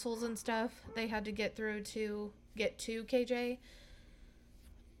muscles and stuff they had to get through to get to KJ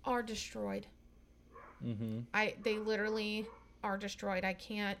are destroyed. Mm-hmm. They literally are destroyed. I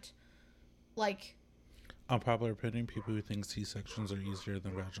can't Unpopular opinion, people who think C-sections are easier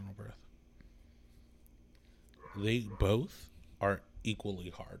than vaginal birth. They both are equally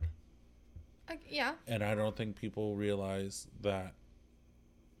hard. Yeah. And I don't think people realize that.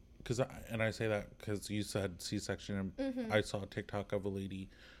 I say that because you said C-section, and I saw a TikTok of a lady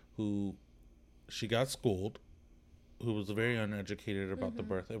who she got schooled, who was very uneducated about the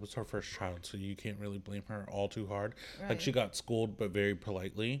birth. It was her first child, so you can't really blame her all too hard. Right. She got schooled, but very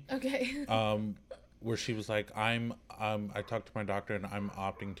politely. Okay. Where she was like, I talked to my doctor and I'm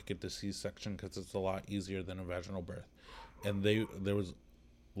opting to get the C-section because it's a lot easier than a vaginal birth. And there was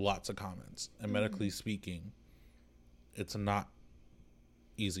lots of comments. And medically speaking, it's not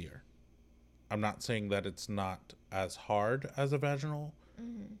easier. I'm not saying that it's not as hard as a vaginal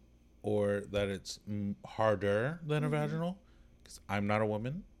or that it's harder than a vaginal, because I'm not a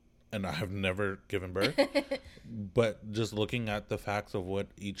woman and I have never given birth. But just looking at the facts of what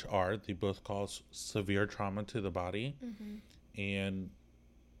each are, they both cause severe trauma to the body. And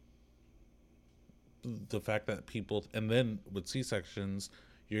the fact that people, and then with C-sections,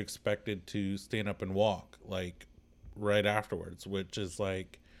 you're expected to stand up and walk right afterwards, which is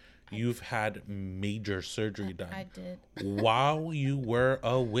you've had major surgery done. I did. While you were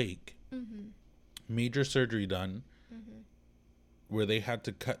awake. Major surgery done. Where they had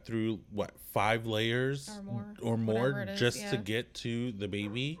to cut through 5 layers or more just to get to the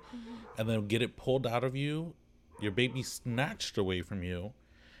baby, and then get it pulled out of you, your baby snatched away from you,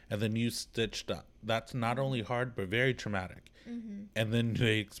 and then you stitched up. That's not only hard but very traumatic. And then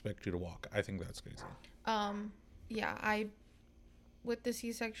they expect you to walk. I think that's crazy. With the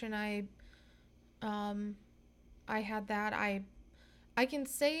C-section, I I had that. I can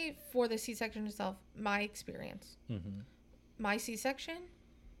say for the C-section itself, my experience. Mm-hmm. My C-section,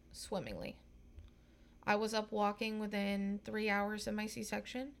 swimmingly. I was up walking within 3 hours of my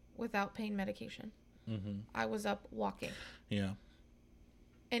C-section without pain medication. Mm-hmm. I was up walking. Yeah.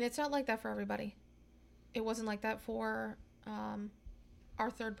 And it's not like that for everybody. It wasn't like that for our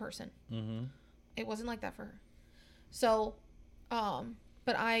third person. Mm-hmm. It wasn't like that for her. So,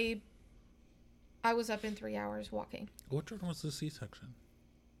 but I was up in 3 hours walking. Which one was the C-section?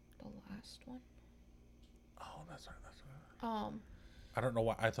 The last one. Oh, that's right. I don't know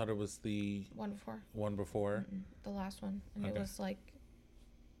why. I thought it was the one before. One before? Mm-mm, the last one. And okay. It was like,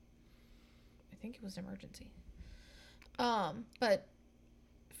 I think it was emergency. But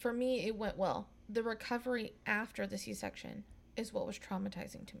for me, it went well. The recovery after the C-section is what was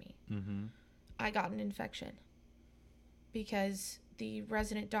traumatizing to me. Mm-hmm. I got an infection because the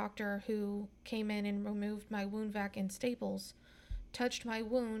resident doctor who came in and removed my wound vac and staples touched my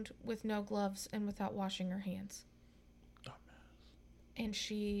wound with no gloves and without washing her hands. And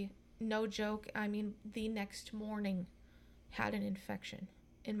she, no joke, I mean, the next morning had an infection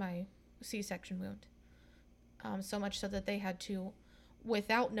in my C-section wound. So much so that they had to,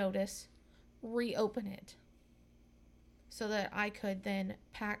 without notice, reopen it so that I could then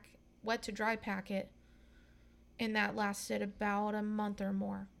pack, wet to dry pack it. And that lasted about a month or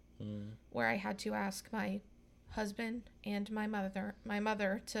more, where I had to ask my husband and my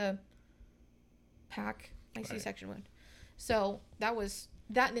mother to pack my C-section wound. So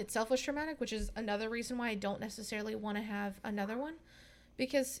that in itself was traumatic, which is another reason why I don't necessarily want to have another one.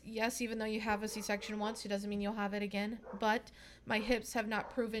 Because yes, even though you have a C-section once, it doesn't mean you'll have it again. But my hips have not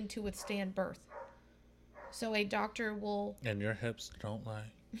proven to withstand birth. So a doctor will... And your hips don't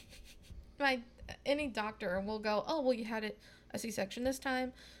lie. Any doctor will go, oh, well, you had a C-section this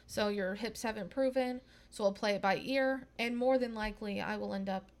time, so your hips haven't proven, so we'll play it by ear. And more than likely, I will end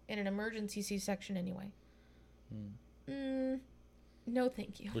up in an emergency C-section anyway. No,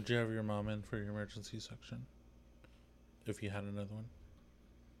 thank you. Would you have your mom in for your emergency section? If you had another one?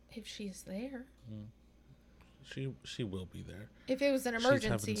 If she's there. She will be there. If it was an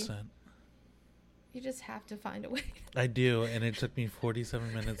emergency. She's heaven sent. You just have to find a way. I do, and it took me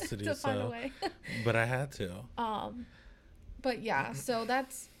 47 minutes to do so. Find a way. But I had to. But yeah, so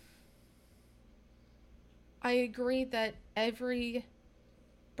that's... I agree that every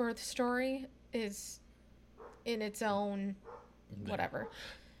birth story is in its own whatever.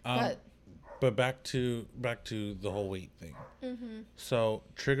 But back to the whole weight thing. Mm-hmm. So,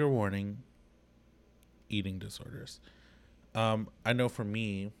 trigger warning, eating disorders. I know for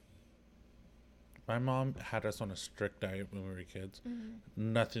me, my mom had us on a strict diet when we were kids.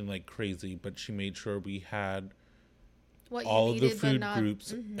 Mm-hmm. Nothing like crazy, but she made sure we had all of the food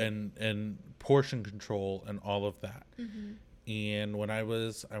groups and portion control and all of that. Mm-hmm. And when I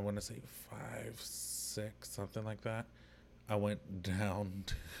was, I want to say 5, 6, something like that, I went down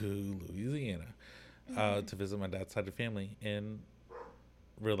to Louisiana to visit my dad's side of the family. And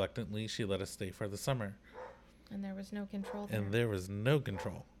reluctantly, she let us stay for the summer. And there was no control there. And there was no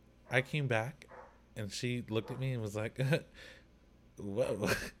control. I came back, and she looked at me and was like, whoa.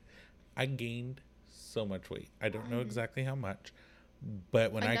 I gained so much weight. I don't know exactly how much.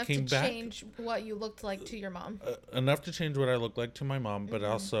 But when I came back... Enough to change what you looked like to your mom. Enough to change what I looked like to my mom, but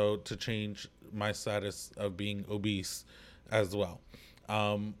also to change my status of being obese as well.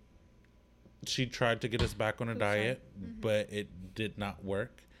 She tried to get us back on a diet, but it did not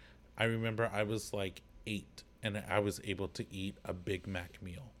work. I remember I was like 8, and I was able to eat a Big Mac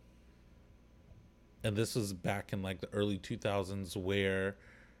meal. And this was back in like the early 2000s where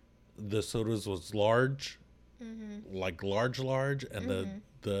the sodas was large, like large, and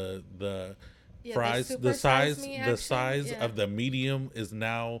the fries, the size of the medium is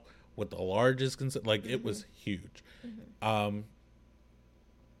now what the large is considered. Like it was huge.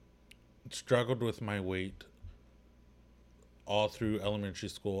 Struggled with my weight all through elementary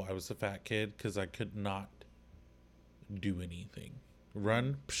school. I was a fat kid because I could not do anything.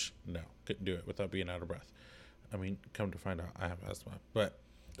 Run? Psh, no, couldn't do it without being out of breath. I mean, come to find out, I have asthma, but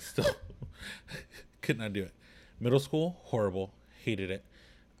still could not do it. Middle school, horrible, hated it.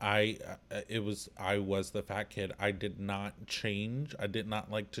 I was the fat kid. I did not change. I did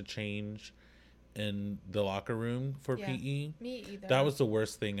not like to change in the locker room for PE. Me either. That was the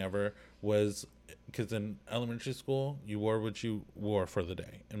worst thing ever, was because in elementary school, you wore what you wore for the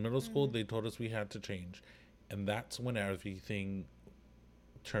day. In middle school, they told us we had to change. And that's when everything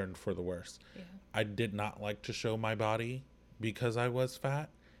turned for the worse. Yeah. I did not like to show my body because I was fat,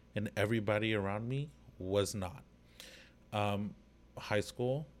 and everybody around me was not. High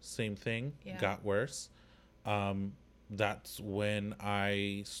school, same thing, got worse. That's when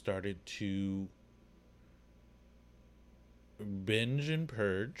I started to binge and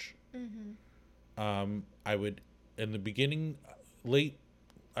purge. Mhm. I would, in the beginning, late,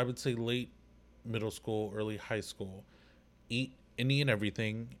 I would say late middle school, early high school, eat any and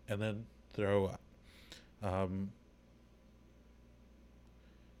everything, and then throw up. Um,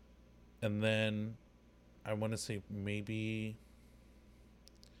 and then I want to say maybe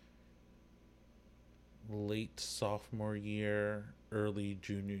late sophomore year, early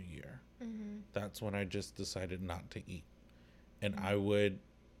junior year. Mhm. That's when I just decided not to eat. And I Mhm. would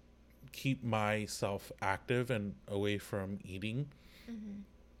keep myself active and away from eating Mhm.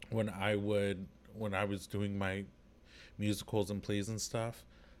 when I was doing my musicals and plays and stuff.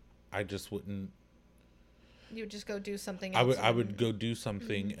 I just wouldn't. You would just go do something else. You I would wouldn't. go do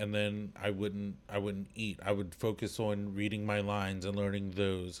something, Mhm. and then I wouldn't eat. I would focus on reading my lines and learning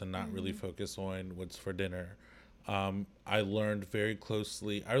those, and not really Mhm. focus on what's for dinner. I learned very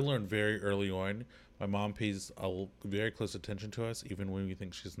closely. I learned very early on. My mom pays very close attention to us, even when we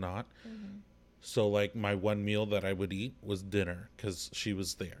think she's not. Mhm. So, like, my one meal that I would eat was dinner because she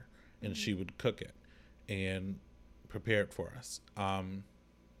was there, and she Mhm. would cook it and prepare it for us.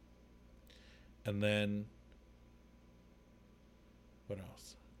 And then what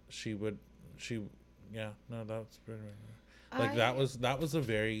else? She would she yeah, no, that's pretty much like I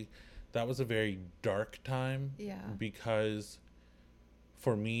that was a very dark time yeah. because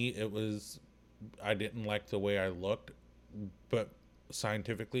for me it was I didn't like the way I looked, but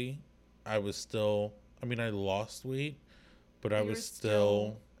scientifically I was still I mean I lost weight, but I You was were still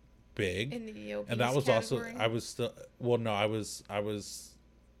still big. in the And that obese was also category. I was still well no,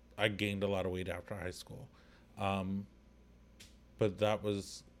 I gained a lot of weight after high school. Um but that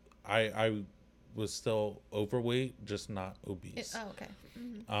was I was still overweight, just not obese. Oh, okay.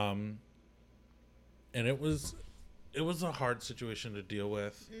 Mhm. Um, and it was a hard situation to deal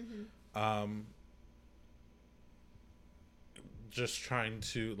with. Mhm. Um, just trying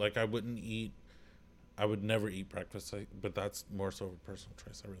to like I wouldn't eat. I would never eat breakfast, but that's more so a personal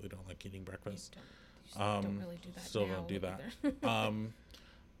choice. I really don't like eating You breakfast. don't. You don't really do that Still don't now do that. either.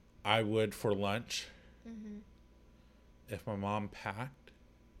 I would for lunch Mhm. if my mom packed.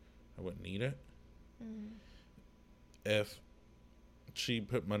 I wouldn't eat it. Mhm. If she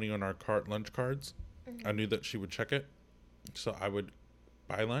put money on our cart lunch cards, I Mhm. knew that she would check it, so I would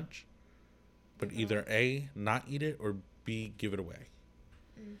buy lunch, but Give it either away. A, not eat it, or B, give it away.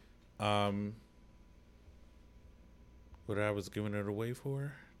 Mm. Um, what I was giving it away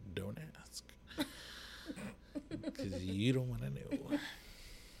for, don't ask, because you don't want to know.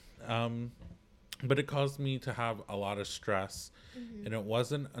 Um, but it caused me to have a lot of stress, Mhm. and it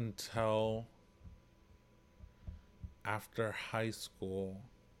wasn't until after high school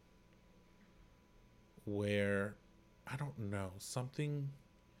where I don't know something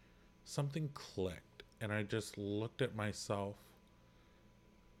clicked, and I just looked at myself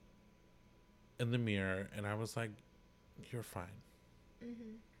in the mirror, and I was like, "You're fine.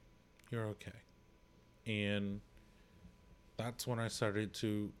 Mhm. You're okay." And that's when I started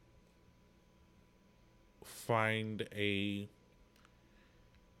to find a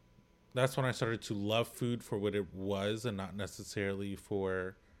that's when I started to love food for what it was and not necessarily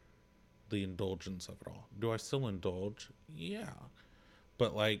for the indulgence of it all. Do I still indulge? Yeah.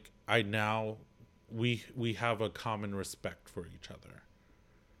 But like I now we have a common respect for each other.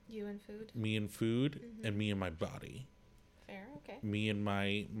 You and food. Me and food and Mhm. me and my body. Fair. Okay. Me and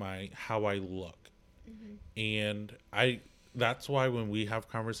my how I look. Mhm. And I that's why when we have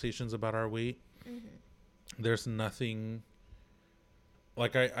conversations about our weight, Mhm. there's nothing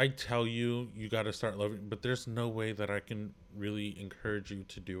like I tell you you got to start loving, but there's no way that I can really encourage you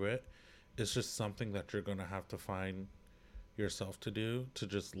to do it. It's just something that you're going to have to find yourself to do, to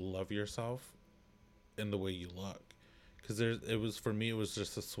just love yourself in the way you look. Because it was for me, it was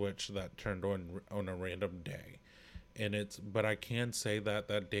just a switch that turned on a random day. And it's but I can say that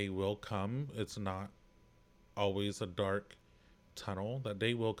that day will come. It's not always a dark tunnel. That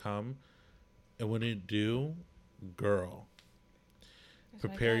day will come, and when it do, girl, As my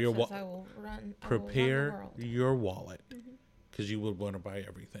prepare dad your says, I will run. I will run the prepare world. your wallet, Mhm. because you would want to buy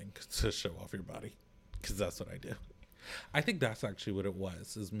everything to show off your body, because that's what I do. I think that's actually what it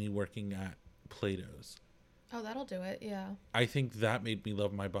was, is me working at Plato's. Oh, that'll do it. Yeah. I think that made me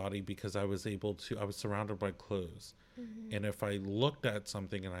love my body because I was surrounded by clothes. Mhm. And if I looked at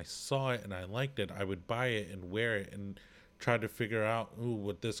something and I saw it and I liked it, I would buy it and wear it and try to figure out, ooh,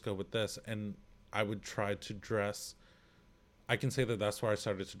 would this go with this? And I would try to dress. I can say that that's where I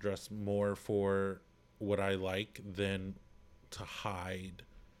started to dress more for what I like than to hide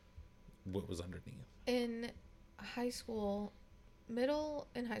what was underneath. in high school,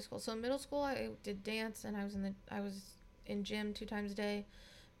 in high school. So in middle school, I did dance, and I was in gym 2 times a day,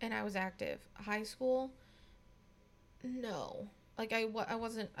 and I was active. High school, no. Like I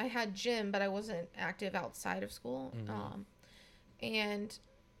wasn't. I had gym, but I wasn't active outside of school. And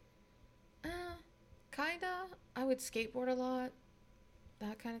uh, kinda. I would skateboard a lot,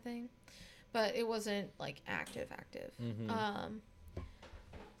 that kind of thing, but it wasn't like active.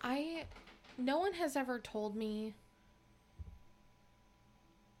 I no one has ever told me.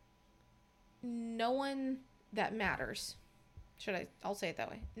 No one that matters. I'll say it that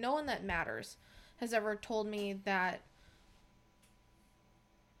way. No one that matters has ever told me that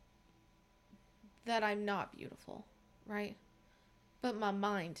I'm not beautiful, right? But my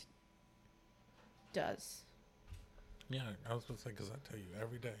mind does. Yeah, I was going to say, because I tell you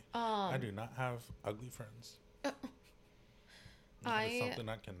every day, I do not have ugly friends. That is something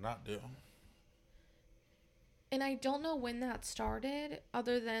I cannot do. And I don't know when that started,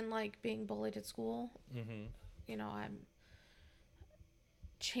 other than like being bullied at school. You know,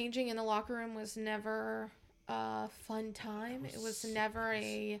 changing in the locker room was never a fun time. It was never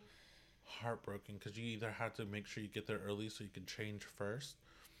a heartbroken, because you either had to make sure you get there early so you can change first,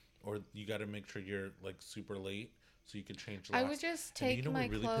 or you got to make sure you're like super late so you can change last. I would just take my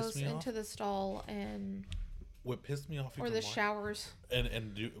clothes into the stall and what pissed me off or the showers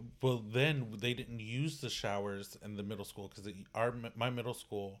then they didn't use the showers in the middle school, because my middle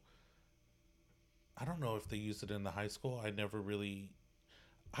school, I don't know if they used it in the high school.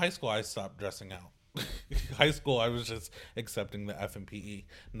 High school I stopped dressing out. High school I was just accepting the F and PE,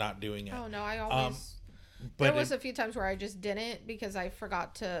 not doing it. Oh no, I always there was a few times where I just didn't, because I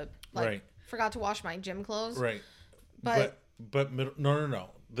forgot to wash my gym clothes. Right. But no.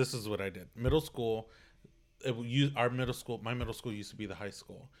 This is what I did. Middle school, my middle school used to be the high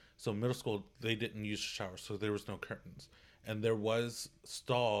school. So middle school, they didn't use showers, so there was no curtains. And there was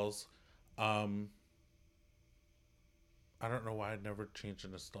stalls. I don't know why I never changed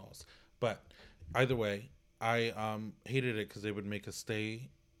into stalls. But either way, I hated it because they would make us stay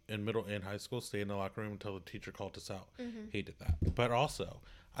in high school, stay in the locker room until the teacher called us out. Hated that. But also,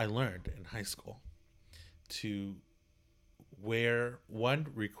 I learned in high school to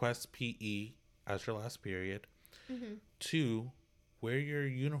request PE as your last period. 2, wear your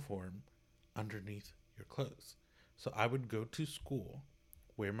uniform underneath your clothes. So I would go to school,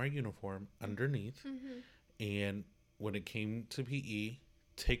 wear my uniform underneath, and when it came to PE,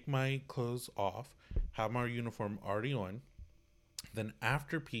 take my clothes off, have my uniform already on. Then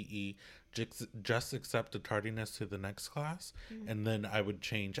after PE, just accept the tardiness to the next class, and then I would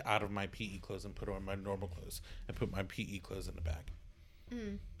change out of my PE clothes and put on my normal clothes and put my PE clothes in the bag.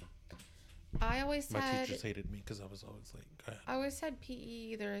 My teachers hated me because I was always late. Go ahead. I always had PE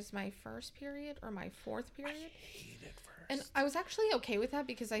either as my first period or my fourth period. I hated first. And I was actually okay with that,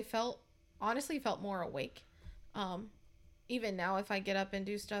 because I honestly felt more awake. Even now, if I get up and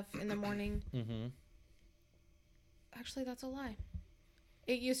do stuff in the morning, actually, that's a lie.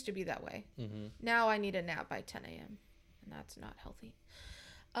 It used to be that way. Now I need a nap by 10 a.m. and that's not healthy.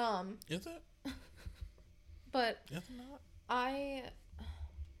 Is it? But is it not?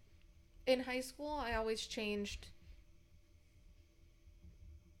 In high school, I always changed,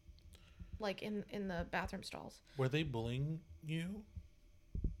 like in the bathroom stalls. Were they bullying you?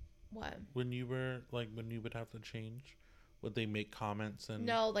 What? When you would have to change? Would they make comments?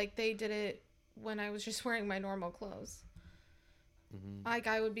 No, like they did it when I was just wearing my normal clothes. Like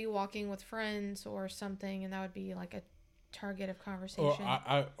I would be walking with friends or something, and that would be like a target of conversation.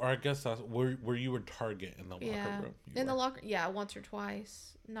 Or I guess that's where you were target in the locker room. The locker, once or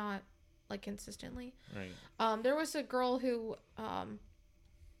twice, not like consistently. Right. There was a girl who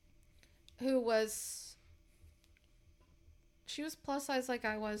was, she was plus size like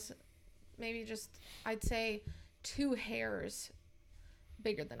I was, maybe just, I'd say 2 hairs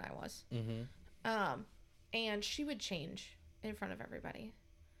bigger than I was. And she would change in front of everybody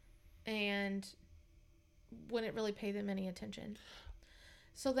and wouldn't really pay them any attention.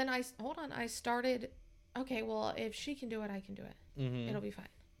 So then I started, okay, well, if she can do it, I can do it. It'll be fine.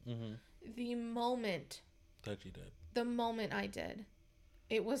 The moment that you did, the moment I did,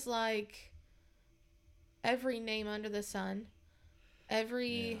 it was like every name under the sun,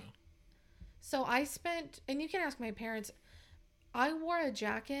 so I spent, and you can ask my parents, I wore a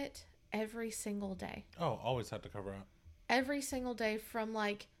jacket every single day. Oh, always had to cover up. Every single day from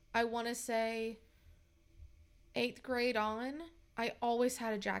like, I want to say 8th grade on, I always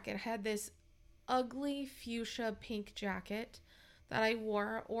had a jacket. I had this ugly fuchsia pink jacket that I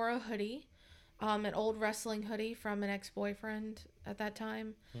wore, or a hoodie, an old wrestling hoodie from an ex-boyfriend at that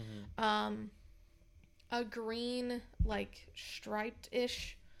time. a green, like,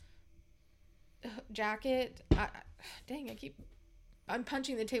 striped-ish jacket. I'm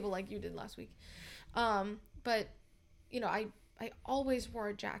punching the table like you did last week. But, you know, I always wore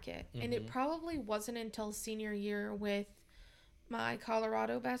a jacket. Mm-hmm. And it probably wasn't until senior year with my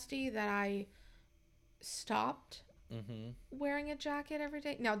Colorado bestie that I stopped wearing a jacket every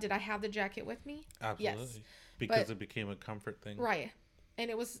day. Now, did I have the jacket with me? Absolutely. Yes. Because it became a comfort thing. Right.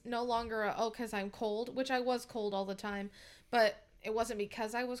 And it was no longer because I'm cold, which I was cold all the time. But it wasn't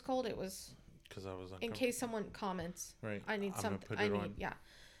because I was cold. It was because I was in case someone comments. Right. I need something. I need on. Yeah.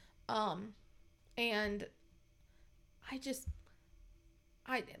 And I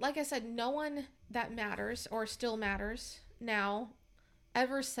like I said, no one that matters or still matters now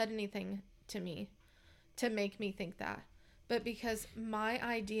ever said anything to me to make me think that. But because my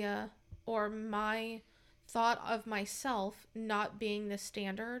idea or my thought of myself not being the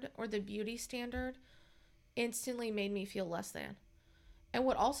standard or the beauty standard instantly made me feel less than. And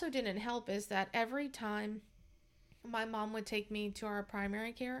what also didn't help is that every time my mom would take me to our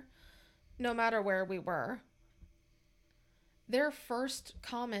primary care, no matter where we were, their first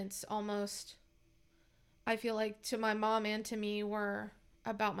comments almost, I feel like, to my mom and to me were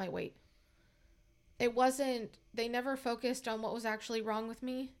about my weight. It wasn't, they never focused on what was actually wrong with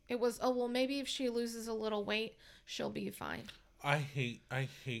me. It was, oh, well, maybe if she loses a little weight, she'll be fine. I hate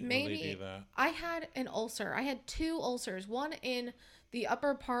maybe when they do that. I had an ulcer. I had 2 ulcers, one in the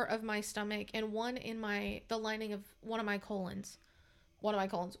upper part of my stomach and one in the lining of one of my colons.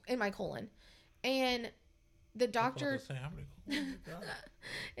 In my colon. And the doctor... I was about to say, how many colons you got?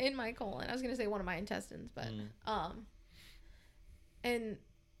 In my colon. I was going to say one of my intestines, but... And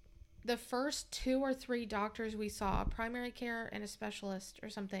the first 2 or 3 doctors we saw, a primary care and a specialist or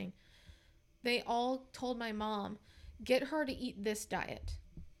something, they all told my mom, get her to eat this diet.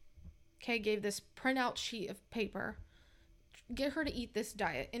 Okay, gave this printout sheet of paper. Get her to eat this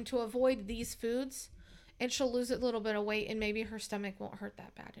diet and to avoid these foods, and she'll lose a little bit of weight and maybe her stomach won't hurt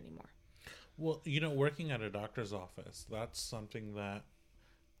that bad anymore. Well, you know, working at a doctor's office, that's something that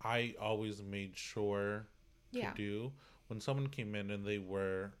I always made sure to do. When someone came in and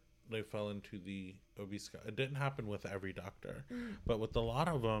they fell into the obese, it didn't happen with every doctor, but with a lot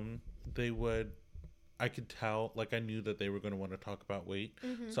of them, I could tell, like I knew that they were going to want to talk about weight.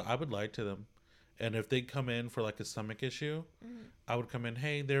 So I would lie to them. And if they come in for like a stomach issue, I would come in,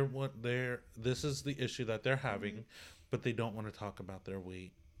 hey, this is the issue that they're having, but they don't want to talk about their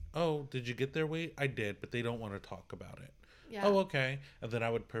weight. Oh, did you get their weight? I did, but they don't want to talk about it. Yeah. Oh, okay. And then I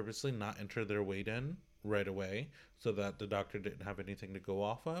would purposely not enter their weight in right away so that the doctor didn't have anything to go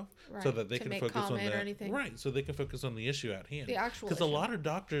off of, so that they can focus on that. So they can focus on the issue at hand. The actual because a lot of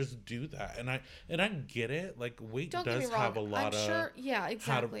doctors do that, and I get it. Like weight does have a lot of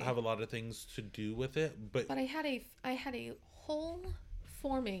exactly have a lot of things to do with it, but I had a hole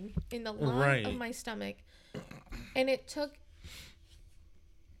forming in the line of my stomach, and it took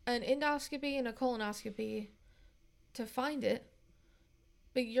an endoscopy and a colonoscopy to find it.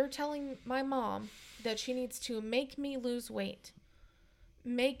 But you're telling my mom that she needs to make me lose weight.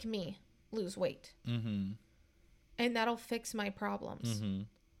 Make me lose weight. And that'll fix my problems.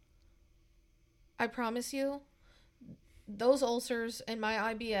 I promise you, those ulcers and my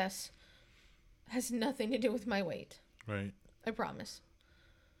IBS has nothing to do with my weight. Right. I promise.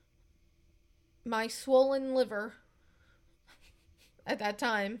 My swollen liver at that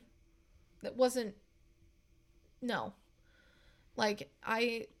time, that wasn't... No. Like,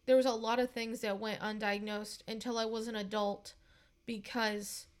 there was a lot of things that went undiagnosed until I was an adult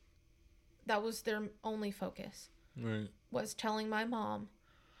because that was their only focus. Right. Was telling my mom.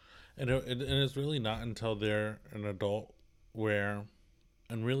 And it's really not until they're an adult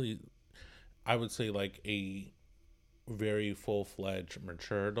and really, I would say like a very full-fledged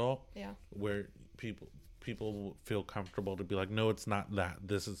mature adult. Yeah. Where people feel comfortable to be like, no, it's not that.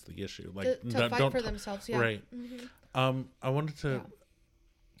 This is the issue. Like to fight for themselves. Yeah. Right. I wanted to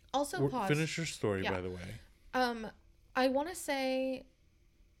also pause. Finish your story, by the way. I want to say,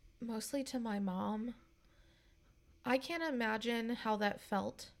 mostly to my mom, I can't imagine how that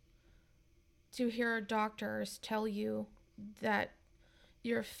felt to hear doctors tell you that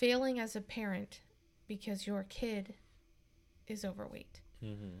you're failing as a parent because your kid is overweight.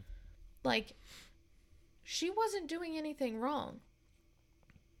 Like, she wasn't doing anything wrong.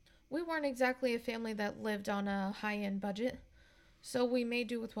 We weren't exactly a family that lived on a high-end budget, so we made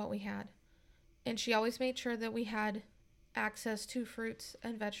do with what we had. And she always made sure that we had access to fruits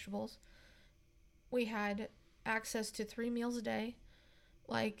and vegetables. We had access to 3 meals a day.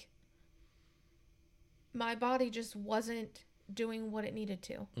 Like, my body just wasn't doing what it needed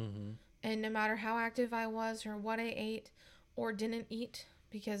to. And no matter how active I was or what I ate or didn't eat,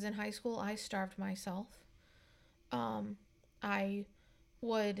 because in high school I starved myself, I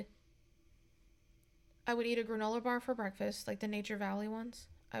would eat a granola bar for breakfast, like the Nature Valley ones.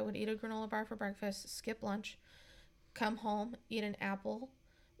 I would eat a granola bar for breakfast, skip lunch, come home, eat an apple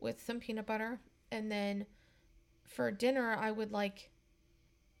with some peanut butter, and then for dinner I would like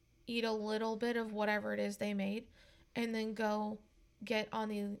eat a little bit of whatever it is they made, and then go get on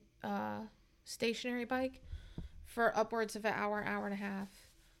the stationary bike for upwards of an hour, hour and a half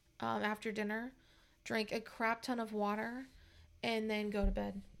after dinner, drink a crap ton of water, and then go to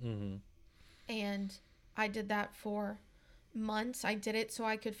bed. Mm-hmm. And I did that for months. I did it so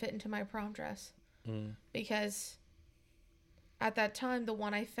I could fit into my prom dress. Because at that time, the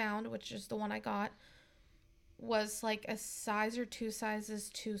one I found, which is the one I got, was like a size or 2 sizes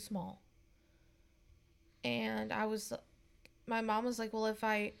too small. And my mom was like, well,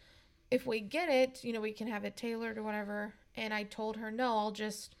 if we get it, you know, we can have it tailored or whatever. And I told her, no,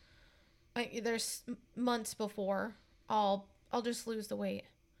 there's months before, I'll just lose the weight.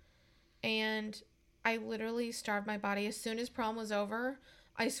 And I literally starved my body. As soon as prom was over,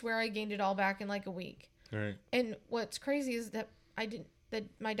 I swear I gained it all back in like a week. Right. And what's crazy is that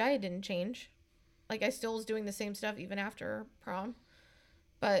my diet didn't change. Like, I still was doing the same stuff even after prom.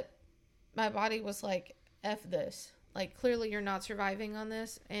 But my body was like, F this. Like, clearly you're not surviving on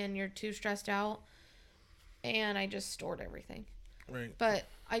this and you're too stressed out. And I just stored everything. Right. But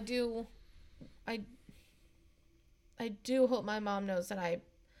I do hope my mom knows that I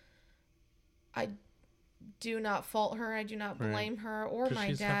do not fault her. I do not blame her or my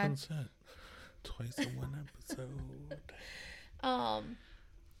she's dad. Set twice in one episode.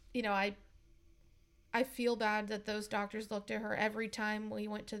 You know, I feel bad that those doctors looked at her every time we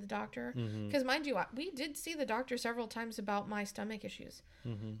went to the doctor. Because mind you, we did see the doctor several times about my stomach issues.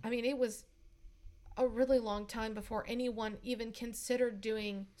 I mean, it was a really long time before anyone even considered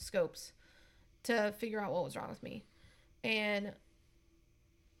doing scopes to figure out what was wrong with me. And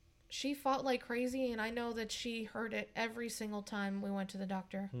she fought like crazy, and I know that she heard it every single time we went to the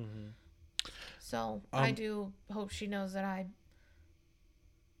doctor. So I do hope she knows that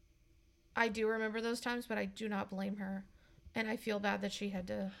I do remember those times, but I do not blame her. And I feel bad that she had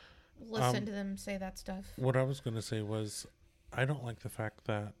to listen to them say that stuff. What I was going to say was, I don't like the fact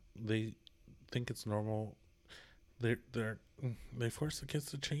that they think it's normal. They force the kids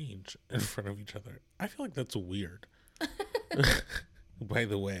to change in front of each other. I feel like that's weird. By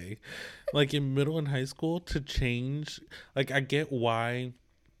the way, like in middle and high school to change, like I get why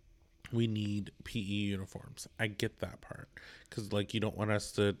we need PE uniforms. I get that part, because like you don't want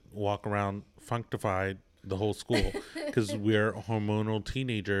us to walk around functified the whole school because we're hormonal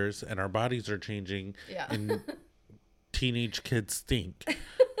teenagers and our bodies are changing. Yeah. And teenage kids stink.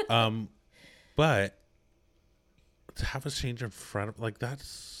 But to have us change in front of, like, that's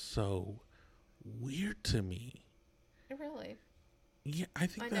so weird to me. Really? Yeah, I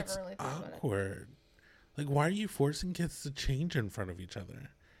think that's never really thought awkward. Like, why are you forcing kids to change in front of each other?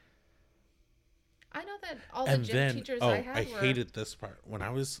 I know that all the gym teachers I had were... hated this part. When I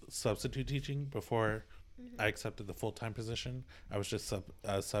was substitute teaching before I accepted the full-time position, I was just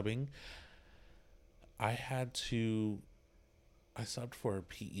subbing. I subbed for a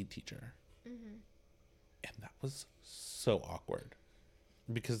PE teacher. And that was so awkward.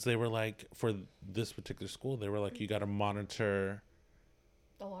 Because they were like, for this particular school, they were like, you got to monitor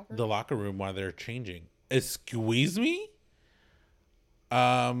the locker room while they're changing. Excuse me?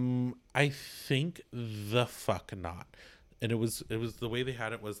 I think the fuck not. And it was the way they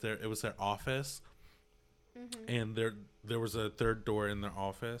had it was it was their office, and there was a third door in their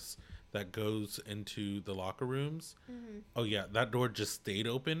office that goes into the locker rooms. Oh yeah, that door just stayed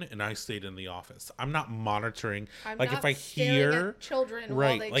open, and I stayed in the office. I'm not monitoring. If I hear children, right,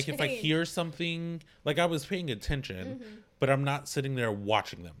 while they like change. if I hear something, like I was paying attention, but I'm not sitting there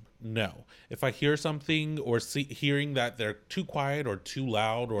watching them. No, if I hear something or hearing that they're too quiet or too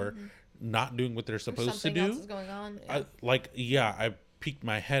loud or not doing what they're supposed to do, else is going on. Yeah. I peeked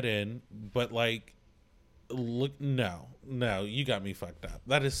my head in, but like, look, no, you got me fucked up.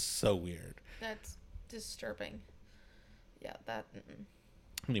 That is so weird. That's disturbing. Yeah, that.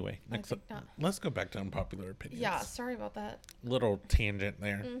 Anyway, next up, let's go back to unpopular opinions. Yeah, sorry about that. Little tangent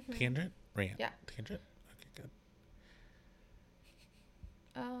there. Tangent? Rant? Yeah. Tangent? Okay, good.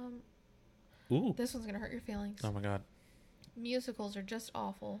 Ooh. This one's gonna hurt your feelings. Oh my god. Musicals are just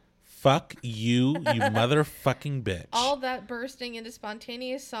awful. Fuck you, you motherfucking bitch. All that bursting into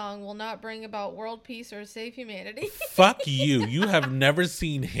spontaneous song will not bring about world peace or save humanity. Fuck you. You have never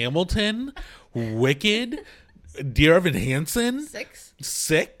seen Hamilton, Wicked, Dear Evan Hansen,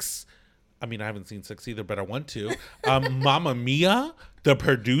 Six. I mean, I haven't seen 6 either, but I want to. Mamma Mia, the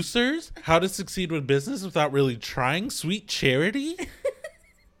producers, How to Succeed with Business Without Really Trying, Sweet Charity.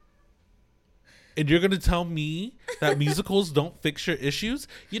 And you're going to tell me that musicals don't fix your issues?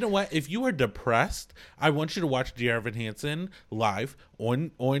 You know what? If you are depressed, I want you to watch Dear Evan Hansen live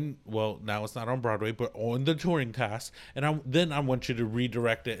on well, now it's not on Broadway, but on the touring cast. And then I want you to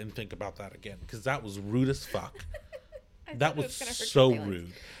redirect it and think about that again, because that was rude as fuck. That was so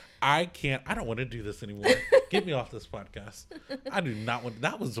rude. I don't want to do this anymore. Get me off this podcast. I do not want.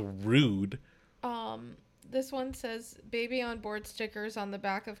 That was rude. This one says, baby on board stickers on the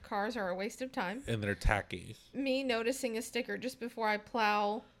back of cars are a waste of time. And they're tacky. Me noticing a sticker just before I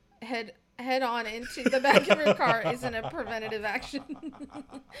plow head on into the back of your car isn't a preventative action.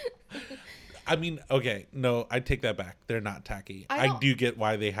 I mean, okay, no, I take that back. They're not tacky. I do get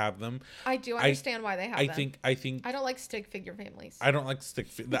why they have them. I do understand why they have them. I think I don't like stick figure families. I don't like stick.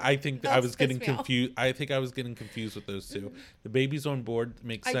 I think I was getting confused. I think I was getting confused with those two. The babies on board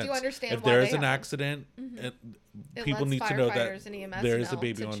makes sense. I do understand if why there is they an have accident, it people need to know that there is a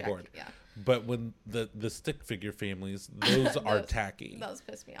baby on check. board. Yeah. But when the stick figure families, those are tacky. Those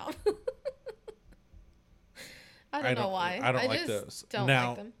piss me off. I don't know why. I don't like those. Don't now,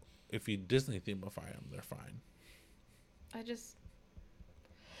 like them. If you Disney themify them, they're fine. I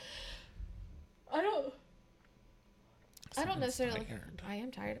don't necessarily. Tired. I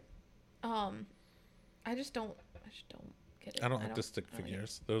am tired. I just don't get it. I don't like the stick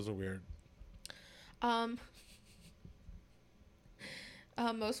figures. Those are weird.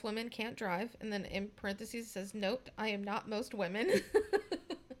 Most women can't drive, and then in parentheses it says, "Note: I am not most women."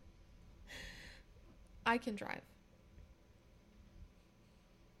 I can drive.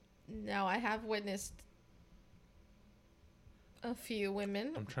 Now, I have witnessed a few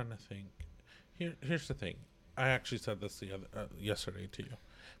women. I'm trying to think. Here's the thing. I actually said this yesterday to you.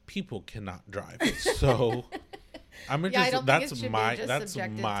 People cannot drive. So I'm gonna just. That's my.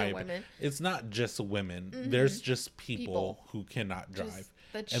 It's not just women. Mm-hmm. There's just people who cannot drive.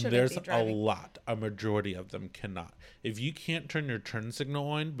 And there's a majority of them cannot. If you can't turn your turn signal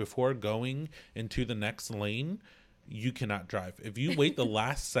on before going into the next lane, you cannot drive. If you wait the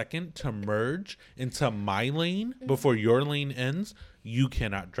last second to merge into my lane before your lane ends, you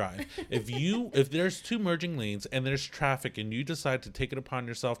cannot drive. If there's 2 merging lanes and there's traffic and you decide to take it upon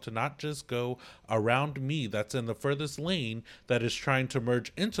yourself to not just go around me that's in the furthest lane that is trying to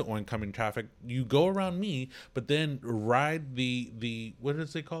merge into oncoming traffic, you go around me, but then ride the what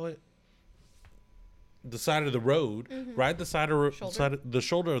does they call it? The side of the road, ride the the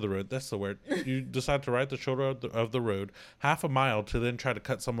shoulder of the road. That's the word. You decide to ride the shoulder of the road half a mile to then try to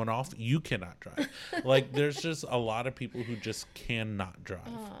cut someone off. You cannot drive. Like, there's just a lot of people who just cannot drive.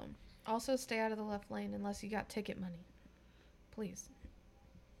 Also, stay out of the left lane unless you got ticket money. Please.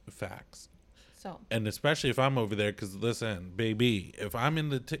 Facts. So. And especially if I'm over there, because listen, baby, if I'm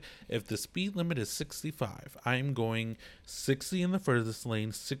in if the speed limit is 65, I'm going 60 in the furthest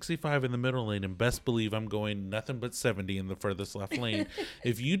lane, 65 in the middle lane, and best believe I'm going nothing but 70 in the furthest left lane.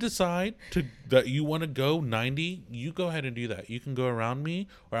 If you decide that you want to go 90, you go ahead and do that. You can go around me,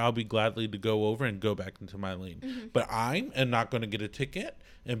 or I'll be gladly to go over and go back into my lane. But I am not going to get a ticket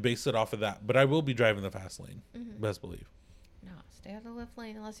and base it off of that. But I will be driving the fast lane, best believe. No, stay out of the left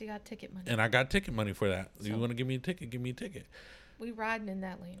lane unless you got ticket money. And I got ticket money for that. So, you want to give me a ticket? Give me a ticket. We riding in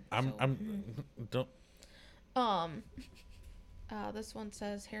that lane. Don't. This one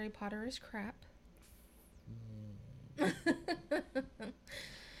says Harry Potter is crap.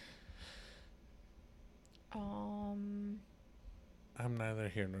 I'm neither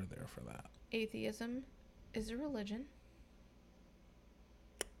here nor there for that. Atheism is a religion.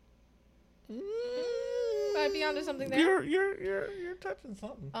 Might be onto something there. You're touching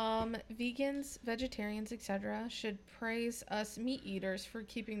something. Vegans, vegetarians, etc. should praise us meat eaters for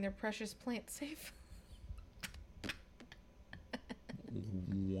keeping their precious plants safe.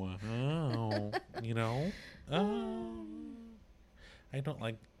 Wow. I don't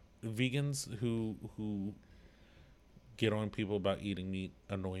like vegans who get on people about eating meat.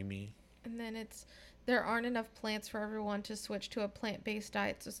 Annoy me. And then there aren't enough plants for everyone to switch to a plant-based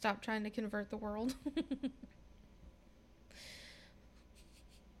diet, so stop trying to convert the world.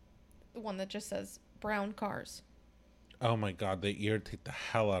 The one that just says brown cars. Oh my God, they irritate the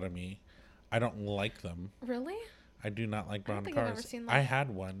hell out of me. I don't like them. Really? I do not like brown cars. I've ever seen I had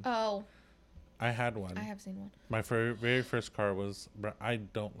one. Oh. I had one. I have seen one. My very first car was I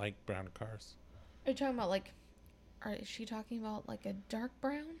don't like brown cars. Are you talking about is she talking about like a dark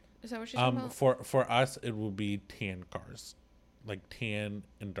brown? Is that what she's talking about? For us, it will be tan cars, like tan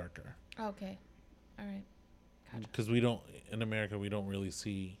and darker. Okay, all right. Gotcha. Because in America, we don't really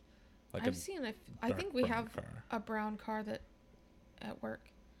see Like I've seen I think we have car. a brown car that at work.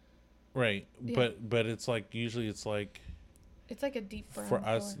 Right, Yeah. but it's like usually it's like it's like a deep brown for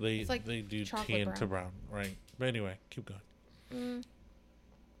us color. It's like they do chocolate tan to brown, right? But anyway, keep going.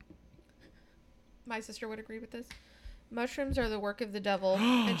 My sister would agree with this. Mushrooms are the work of the devil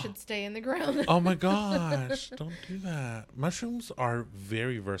and should stay in the ground. Oh my gosh, don't do that. Mushrooms are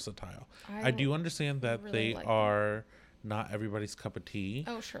very versatile. I do understand that really they like are not everybody's cup of tea.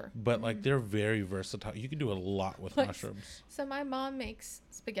 Oh, sure. But like they're very versatile. You can do a lot with mushrooms. So my mom makes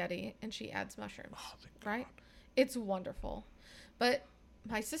spaghetti and she adds mushrooms, Oh, right? It's wonderful. But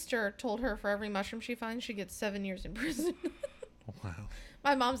my sister told her for every mushroom she finds, she gets 7 years in prison. Wow.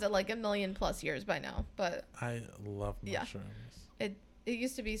 My mom's at like 1,000,000+ years by now, but I love mushrooms. Yeah. It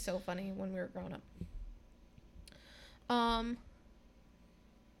used to be so funny when we were growing up.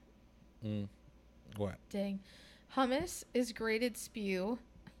 What? Dang. Hummus is grated spew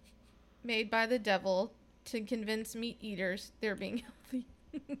made by the devil to convince meat eaters they're being healthy.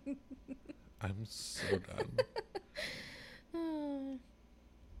 I'm so done.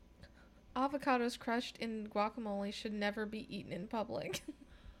 Avocados crushed in guacamole should never be eaten in public.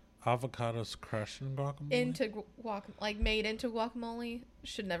 Avocados crushed in guacamole? Made into guacamole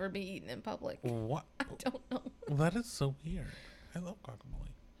should never be eaten in public. What? I don't know. That is so weird. I love guacamole.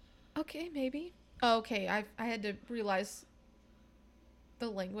 Okay, maybe. Oh, okay, I had to realize the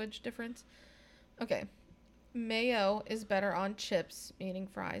language difference. Okay. Mayo is better on chips, meaning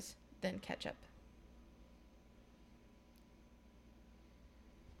fries, than ketchup.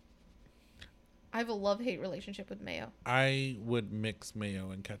 I have a love-hate relationship with mayo. I would mix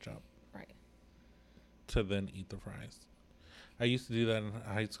mayo and ketchup. Right. To then eat the fries. I used to do that in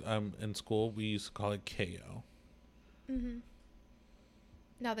high school. In school, we used to call it KO. Mm-hmm.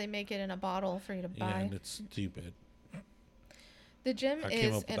 Now they make it in a bottle for you to buy. Yeah, and it's stupid. The gym I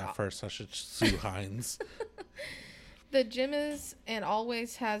came up with that first. I should sue Heinz. The gym is and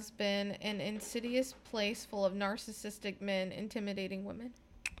always has been an insidious place full of narcissistic men intimidating women.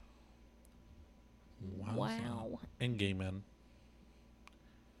 Wow. And gay men.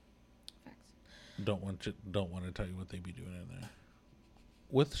 Facts. Don't want to tell you what they be doing in there.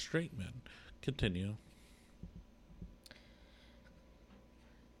 With straight men. Continue.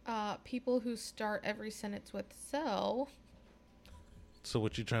 People who start every sentence with so. So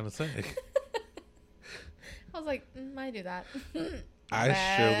what you trying to say? I was like, I do that. I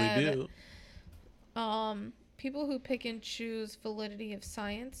surely do. People who pick and choose validity of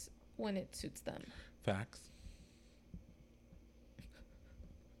science when it suits them. Facts.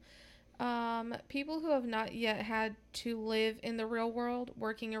 People who have not yet had to live in the real world,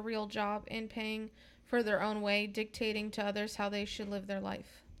 working a real job and paying for their own way, dictating to others how they should live their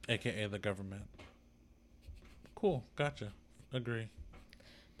life. AKA the government. Cool. Gotcha. Agree.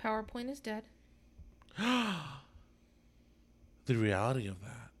 PowerPoint is dead. The reality of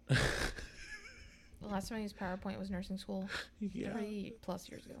that. The last time I used PowerPoint was nursing school. Yeah.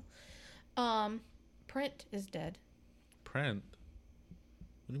 3+ years ago. Print is dead. Print?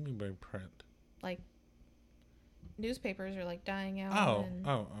 What do you mean by print? Like, newspapers are like dying out.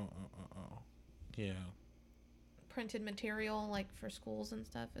 Oh. Yeah. Printed material, like for schools and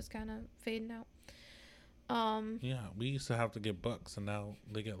stuff, is kind of fading out. Yeah, we used to have to get books, and now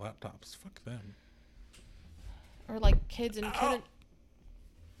they get laptops. Fuck them. Or like kids in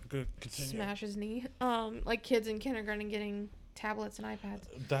Good, continue. smash his knee. Like kids in kindergarten getting tablets and iPads.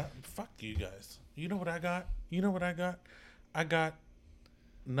 Fuck you guys. You know what I got? I got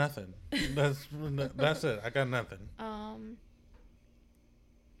nothing. That's it. I got nothing.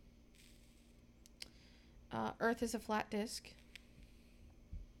 Earth is a flat disc.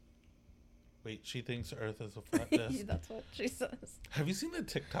 Wait, she thinks Earth is a flat disc? That's what she says. Have you seen the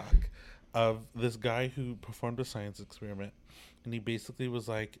TikTok of this guy who performed a science experiment? And he basically was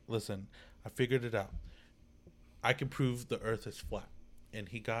like, listen, I figured it out. I can prove the Earth is flat. And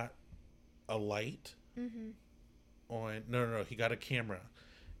he got a light on... No. He got a camera.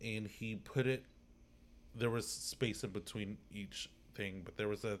 And he put it... There was space in between each thing. But there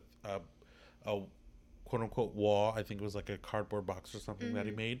was a quote-unquote wall. I think it was like a cardboard box or something that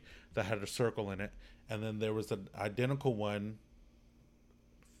he made that had a circle in it. And then there was an identical one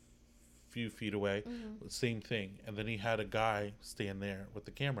few feet away, same thing. And then he had a guy stand there with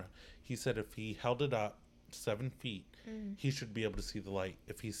the camera. He said if he held it up 7 feet, he should be able to see the light.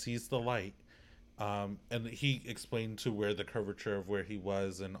 If he sees the light, and he explained to where the curvature of where he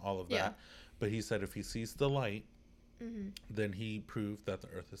was and all of that. But he said if he sees the light, then he proved that the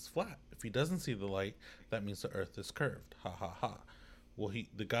Earth is flat. If he doesn't see the light, that means the Earth is curved. Ha ha ha. Well,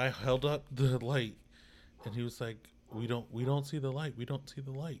 the guy held up the light, and he was like, we don't see the light. We don't see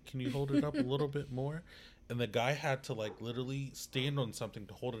the light. Can you hold it up a little bit more? And the guy had to like literally stand on something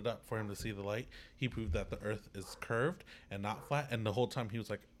to hold it up for him to see the light. He proved that the earth is curved and not flat. And the whole time he was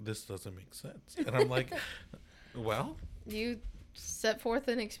like, this doesn't make sense. And I'm like, well, you set forth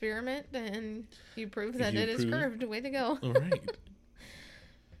an experiment and you proved that it is curved. Way to go. All right.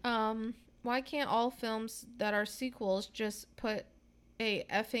 Why can't all films that are sequels just put a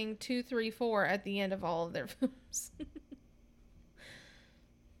effing 2, 3, 4 at the end of all of their films?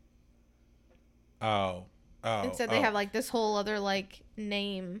 Instead they have like this whole other like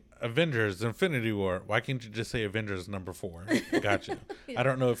name. Avengers Infinity War. Why can't you just say Avengers number 4? Gotcha. Yeah. I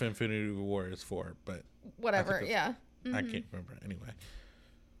don't know if Infinity War is 4, but whatever. Yeah. Mm-hmm. I can't remember anyway.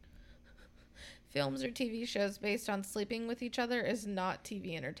 Films or TV shows based on sleeping with each other is not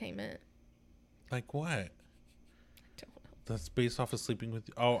TV entertainment. Like what? I don't know. That's based off of sleeping with.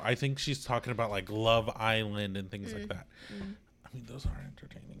 Oh, I think she's talking about like Love Island and things like that. I mean, those are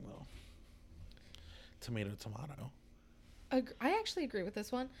entertaining though. Tomato. I actually agree with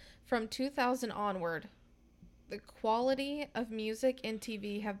this one. From 2000 onward, the quality of music and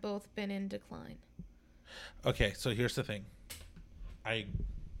TV have both been in decline. Okay, so here's the thing. I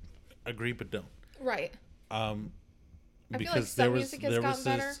agree, but don't. Right. I feel like some music has gotten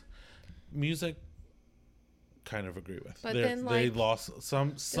better. Music, kind of agree with. But then, like, they lost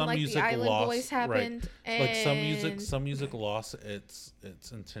some like music. The Island lost Boys happened, right. Like some music lost its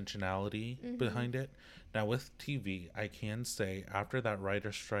intentionality behind it. Now with TV, I can say after that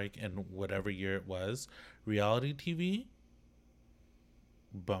writer's strike and whatever year it was, reality TV,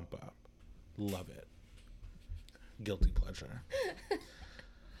 bump up, love it, guilty pleasure.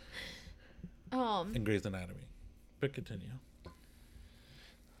 And Grey's Anatomy, but continue.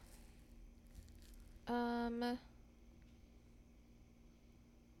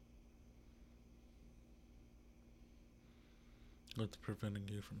 What's preventing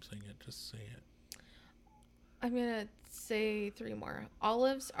you from saying it? Just say it. I'm gonna say 3 more.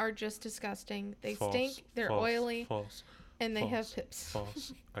 Olives are just disgusting. They stink. They're false, oily. False. And they have pips.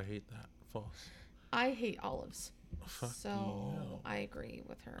 False. I hate that. False. I hate olives. Fuck so you. I agree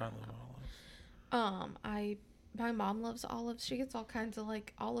with her. I love olives. My mom loves olives. She gets all kinds of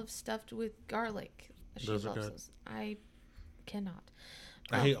like olives stuffed with garlic. She Those loves are good. those. I cannot.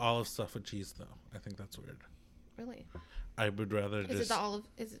 I hate olive stuffed with cheese though. I think that's weird. Really? I would rather Is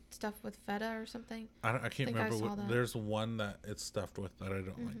it stuffed with feta or something? I can't remember. There's one that it's stuffed with that I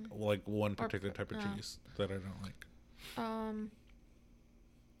don't like. Like one particular type of cheese that I don't like.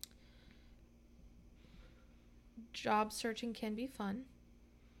 Job searching can be fun.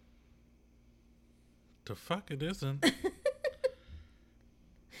 The fuck it isn't.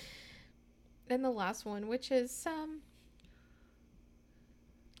 And the last one, which is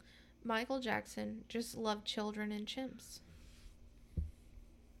Michael Jackson just loved children and chimps.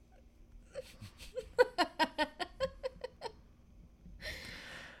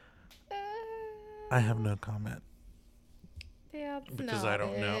 I have no comment. Because I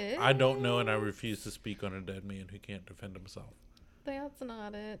don't know. I don't know, and I refuse to speak on a dead man who can't defend himself. That's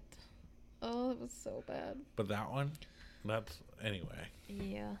not it. Oh, it was so bad. But that one, that's anyway.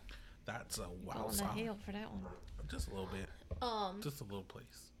 Yeah. That's a wow going song. to hell for that one. Just a little bit. Just a little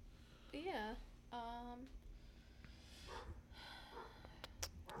place. Yeah.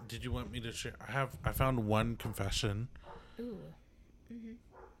 Did you want me to share? I found one confession. Ooh. Mhm.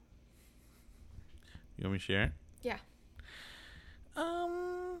 You want me to share it? Yeah.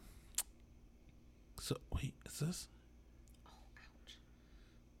 So wait, is this? Oh, ouch.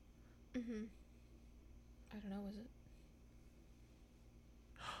 Mhm. I don't know. Is it?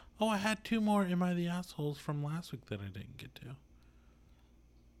 Oh, I had 2 more. Am I the assholes from last week that I didn't get to?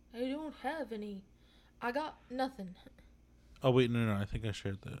 I don't have any. I got nothing. Oh wait, no, I think I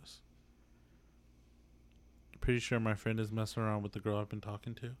shared this. Pretty sure my friend is messing around with the girl I've been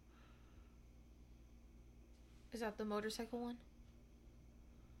talking to. Is that the motorcycle one?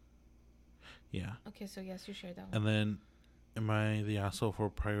 Yeah. Okay, so yes, you shared that one. And then, am I the asshole for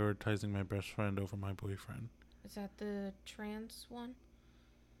prioritizing my best friend over my boyfriend? Is that the trans one?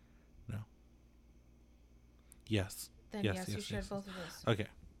 No. Yes. Then yes, you shared both of those. Okay.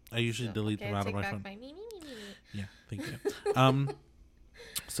 I usually delete them out of my phone. Me. Yeah, thank you.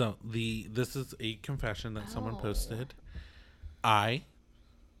 So this is a confession that someone posted. I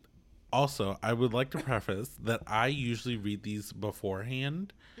would like to preface that I usually read these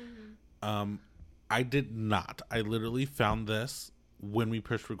beforehand. I did not. I literally found this when we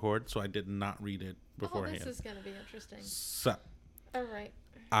pushed record, so I did not read it beforehand. Oh, this is gonna be interesting. So, all right.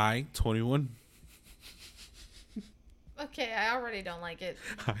 I, 21. Okay, I already don't like it.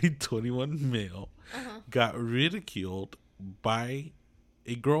 I, 21 male, got ridiculed by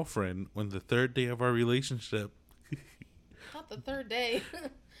a girlfriend when the third day of our relationship. Not the third day.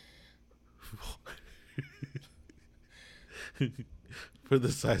 For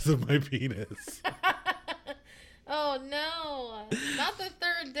the size of my penis. Oh no, not the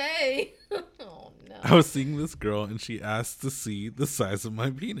third day. Oh no. I was seeing this girl and she asked to see the size of my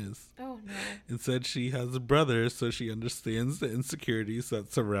penis. Oh no. And said she has a brother, so she understands the insecurities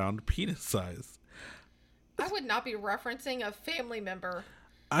that surround penis size. I would not be referencing a family member.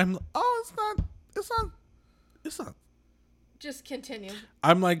 It's not. Just continue.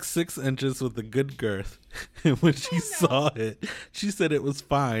 I'm like 6 inches with a good girth. And when she saw it, she said it was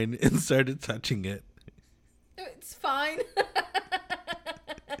fine and started touching it. It's fine.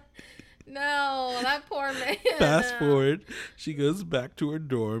 No, that poor man. Fast forward, she goes back to her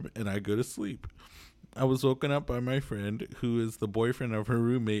dorm and I go to sleep. I was woken up by my friend, who is the boyfriend of her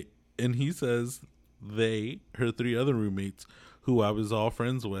roommate, and he says her 3 other roommates, who I was all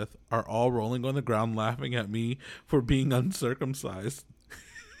friends with, are all rolling on the ground laughing at me for being uncircumcised.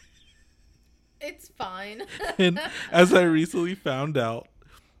 It's fine. And as I recently found out,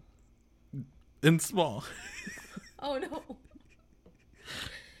 in small. Oh no.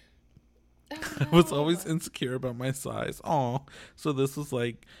 I was always insecure about my size. Aw. So this was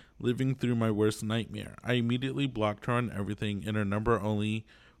like living through my worst nightmare. I immediately blocked her on everything and her number only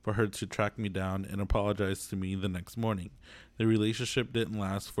for her to track me down and apologize to me the next morning. The relationship didn't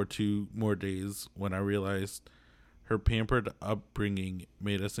last for 2 more days when I realized her pampered upbringing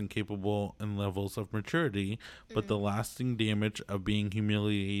made us incapable in levels of maturity, but the lasting damage of being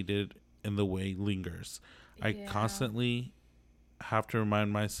humiliated in the way lingers. I constantly have to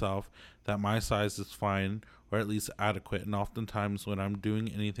remind myself that my size is fine, or at least adequate, and oftentimes when I'm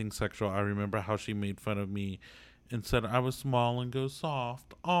doing anything sexual, I remember how she made fun of me and said I was small and go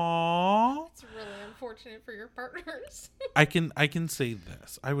soft. Aww. It's really unfortunate for your partners. I can say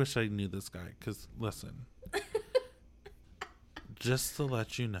this. I wish I knew this guy, because listen, just to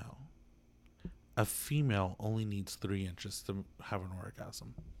let you know, a female only needs 3 inches to have an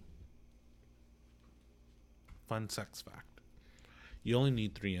orgasm. Fun sex fact. You only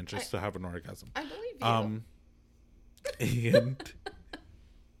need 3 inches to have an orgasm. I believe you.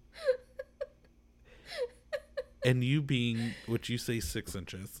 And you being what you say 6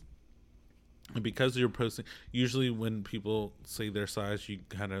 inches, and because you're posting, usually when people say their size, you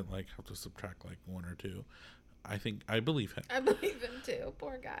kind of like have to subtract like 1 or 2. I believe him. I believe him too.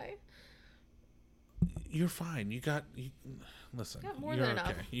 Poor guy. You're fine. Listen. Got more you're than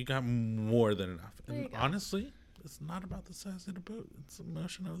okay. enough. You got more than enough. There And you go. honestly, it's not about the size of the boat. It's the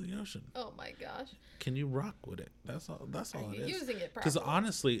motion of the ocean. Oh my gosh. Can you rock with it? That's all it is. Using it Because properly.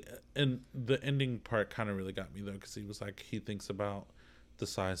 honestly, and the ending part kind of really got me though, because he was like, he thinks about the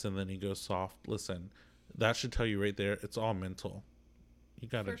size and then he goes soft. Listen, that should tell you right there, it's all mental. You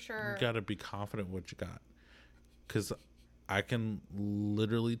gotta, For sure. you gotta be confident what you got. Because I can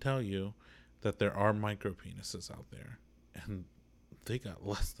literally tell you that there are micro penises out there, and they got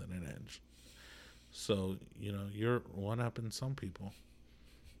less than an inch. So, you're one up in some people.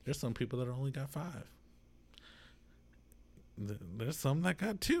 There's some people that only got 5. There's some that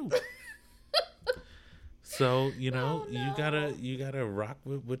got 2. So, Oh, no. you gotta rock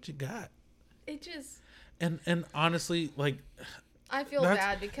with what you got. It just... And honestly, like, I feel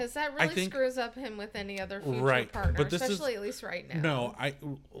bad because that really screws up him with any other future partner, but especially at least right now. No,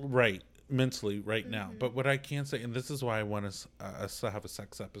 mentally right now. But what I can say, and this is why I want us to have a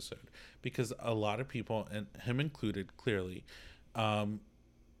sex episode, because a lot of people, and him included clearly, are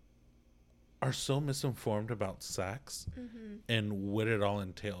so misinformed about sex and what it all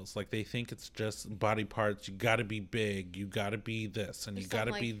entails. Like, they think it's just body parts. You got to be big, you got to be this, and you got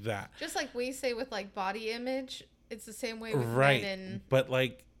to be that. Just like we say with like body image, it's the same way with men Right. and But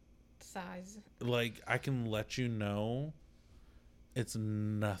like size. Like, I can let you know, it's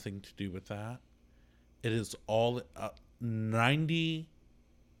nothing to do with that. It is all 90.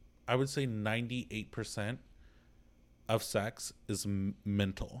 I would say 98% of sex is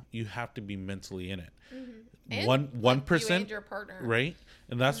mental. You have to be mentally in it. And 1%, you and your partner, right?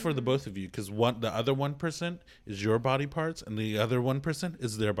 And that's for the both of you, because the other 1% is your body parts, and the other 1%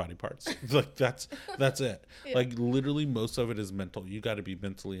 is their body parts. Like, that's it. Yeah. Like, literally, most of it is mental. You got to be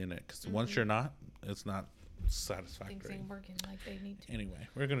mentally in it, because once you're not, it's not satisfactory. Things ain't working like they need to. Anyway,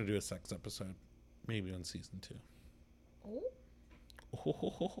 we're gonna do a sex episode, maybe on season 2.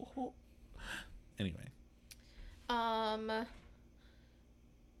 Oh. Anyway.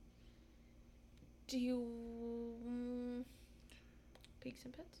 Do you peeks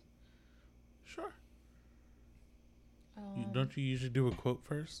and pits? Sure. Don't you usually do a quote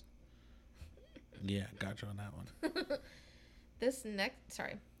first? Yeah, gotcha on that one. This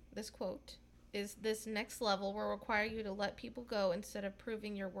quote is, "This next level will require you to let people go instead of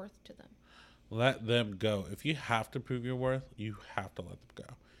proving your worth to them." Let them go. If you have to prove your worth, you have to let them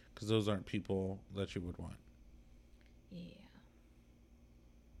go. Because those aren't people that you would want. Yeah.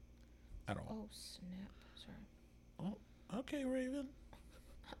 At all. Oh, snap. Sorry. Oh, okay, Raven.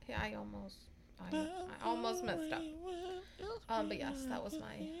 Yeah, I almost messed up. But yes, that was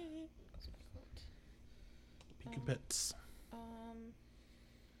my quote. Peek and bits.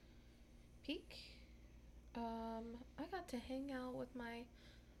 Peak. I got to hang out with my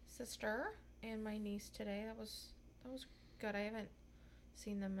sister and my niece today. That was good. I haven't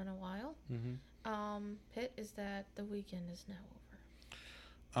seen them in a while. Mm-hmm. Pit is that the weekend is now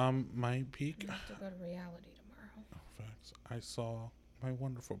over. My peak. I have to go to reality tomorrow. Oh, facts. I saw my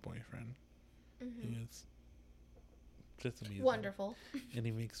wonderful boyfriend. Mm-hmm. He is just amazing. Wonderful. And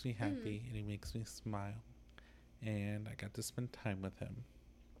he makes me happy, and he makes me smile. And I got to spend time with him.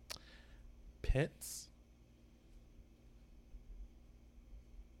 Pits.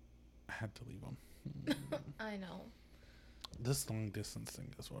 I had to leave him. I know. This long distance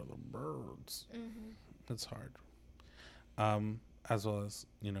thing is one of the birds. Mm-hmm. It's hard. As well as,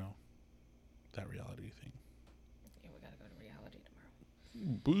 that reality thing. Yeah, we gotta go to reality tomorrow.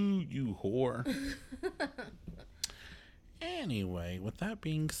 Boo, you whore. Anyway, with that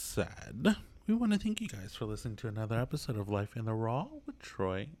being said, we want to thank you guys for listening to another episode of Life in the Raw with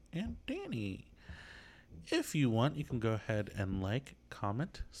Troy and Dani. If you want, you can go ahead and like,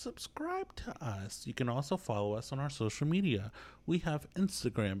 comment, subscribe to us. You can also follow us on our social media. We have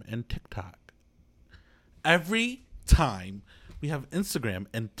Instagram and TikTok. Every time we have Instagram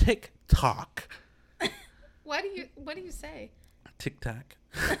and TikTok. What do you say? TikTok.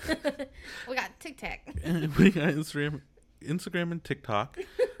 We got TikTok. We got Instagram and TikTok.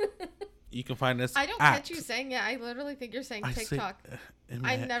 You can find us. I don't catch you saying it. I literally think you're saying TikTok.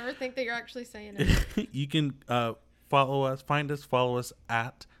 I never think that you're actually saying it. You can follow us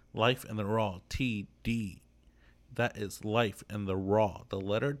at Life in the Raw TD. That is Life in the Raw, the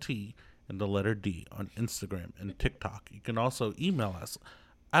letter T and the letter D on Instagram and TikTok. You can also email us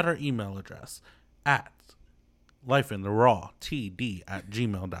at our email address at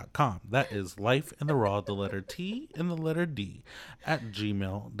lifeintherawtd@gmail.com. That is Life in the Raw, the letter T and the letter D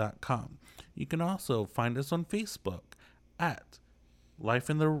 @gmail.com. You can also find us on Facebook at Life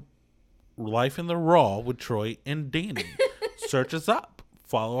in the Raw with Troy and Dani. Search us up.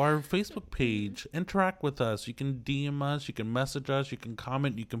 Follow our Facebook page. Interact with us. You can DM us. You can message us. You can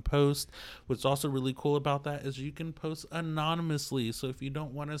comment. You can post. What's also really cool about that is you can post anonymously. So if you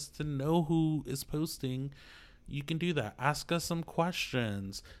don't want us to know who is posting, you can do that. Ask us some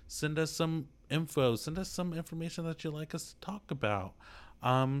questions. Send us some info. Send us some information that you'd like us to talk about.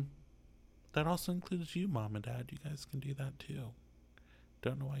 That also includes you, Mom and Dad. You guys can do that too.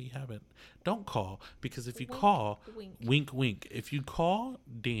 Don't know why you haven't. Don't call, because if you call, wink, wink. If you call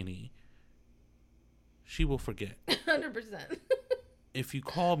Dani, she will forget. 100%. If you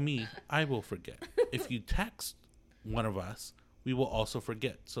call me, I will forget. If you text one of us, we will also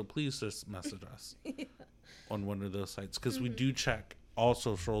forget. So please just message us on one of those sites, because we do check all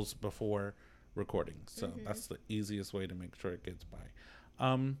socials before recording. So that's the easiest way to make sure it gets by.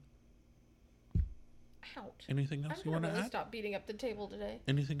 Ouch. Anything else you want to add? Stop beating up the table today.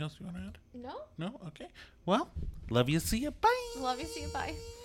 Anything else you want to add? No. No? Okay. Well, love you. See you. Bye. Love you. See you. Bye.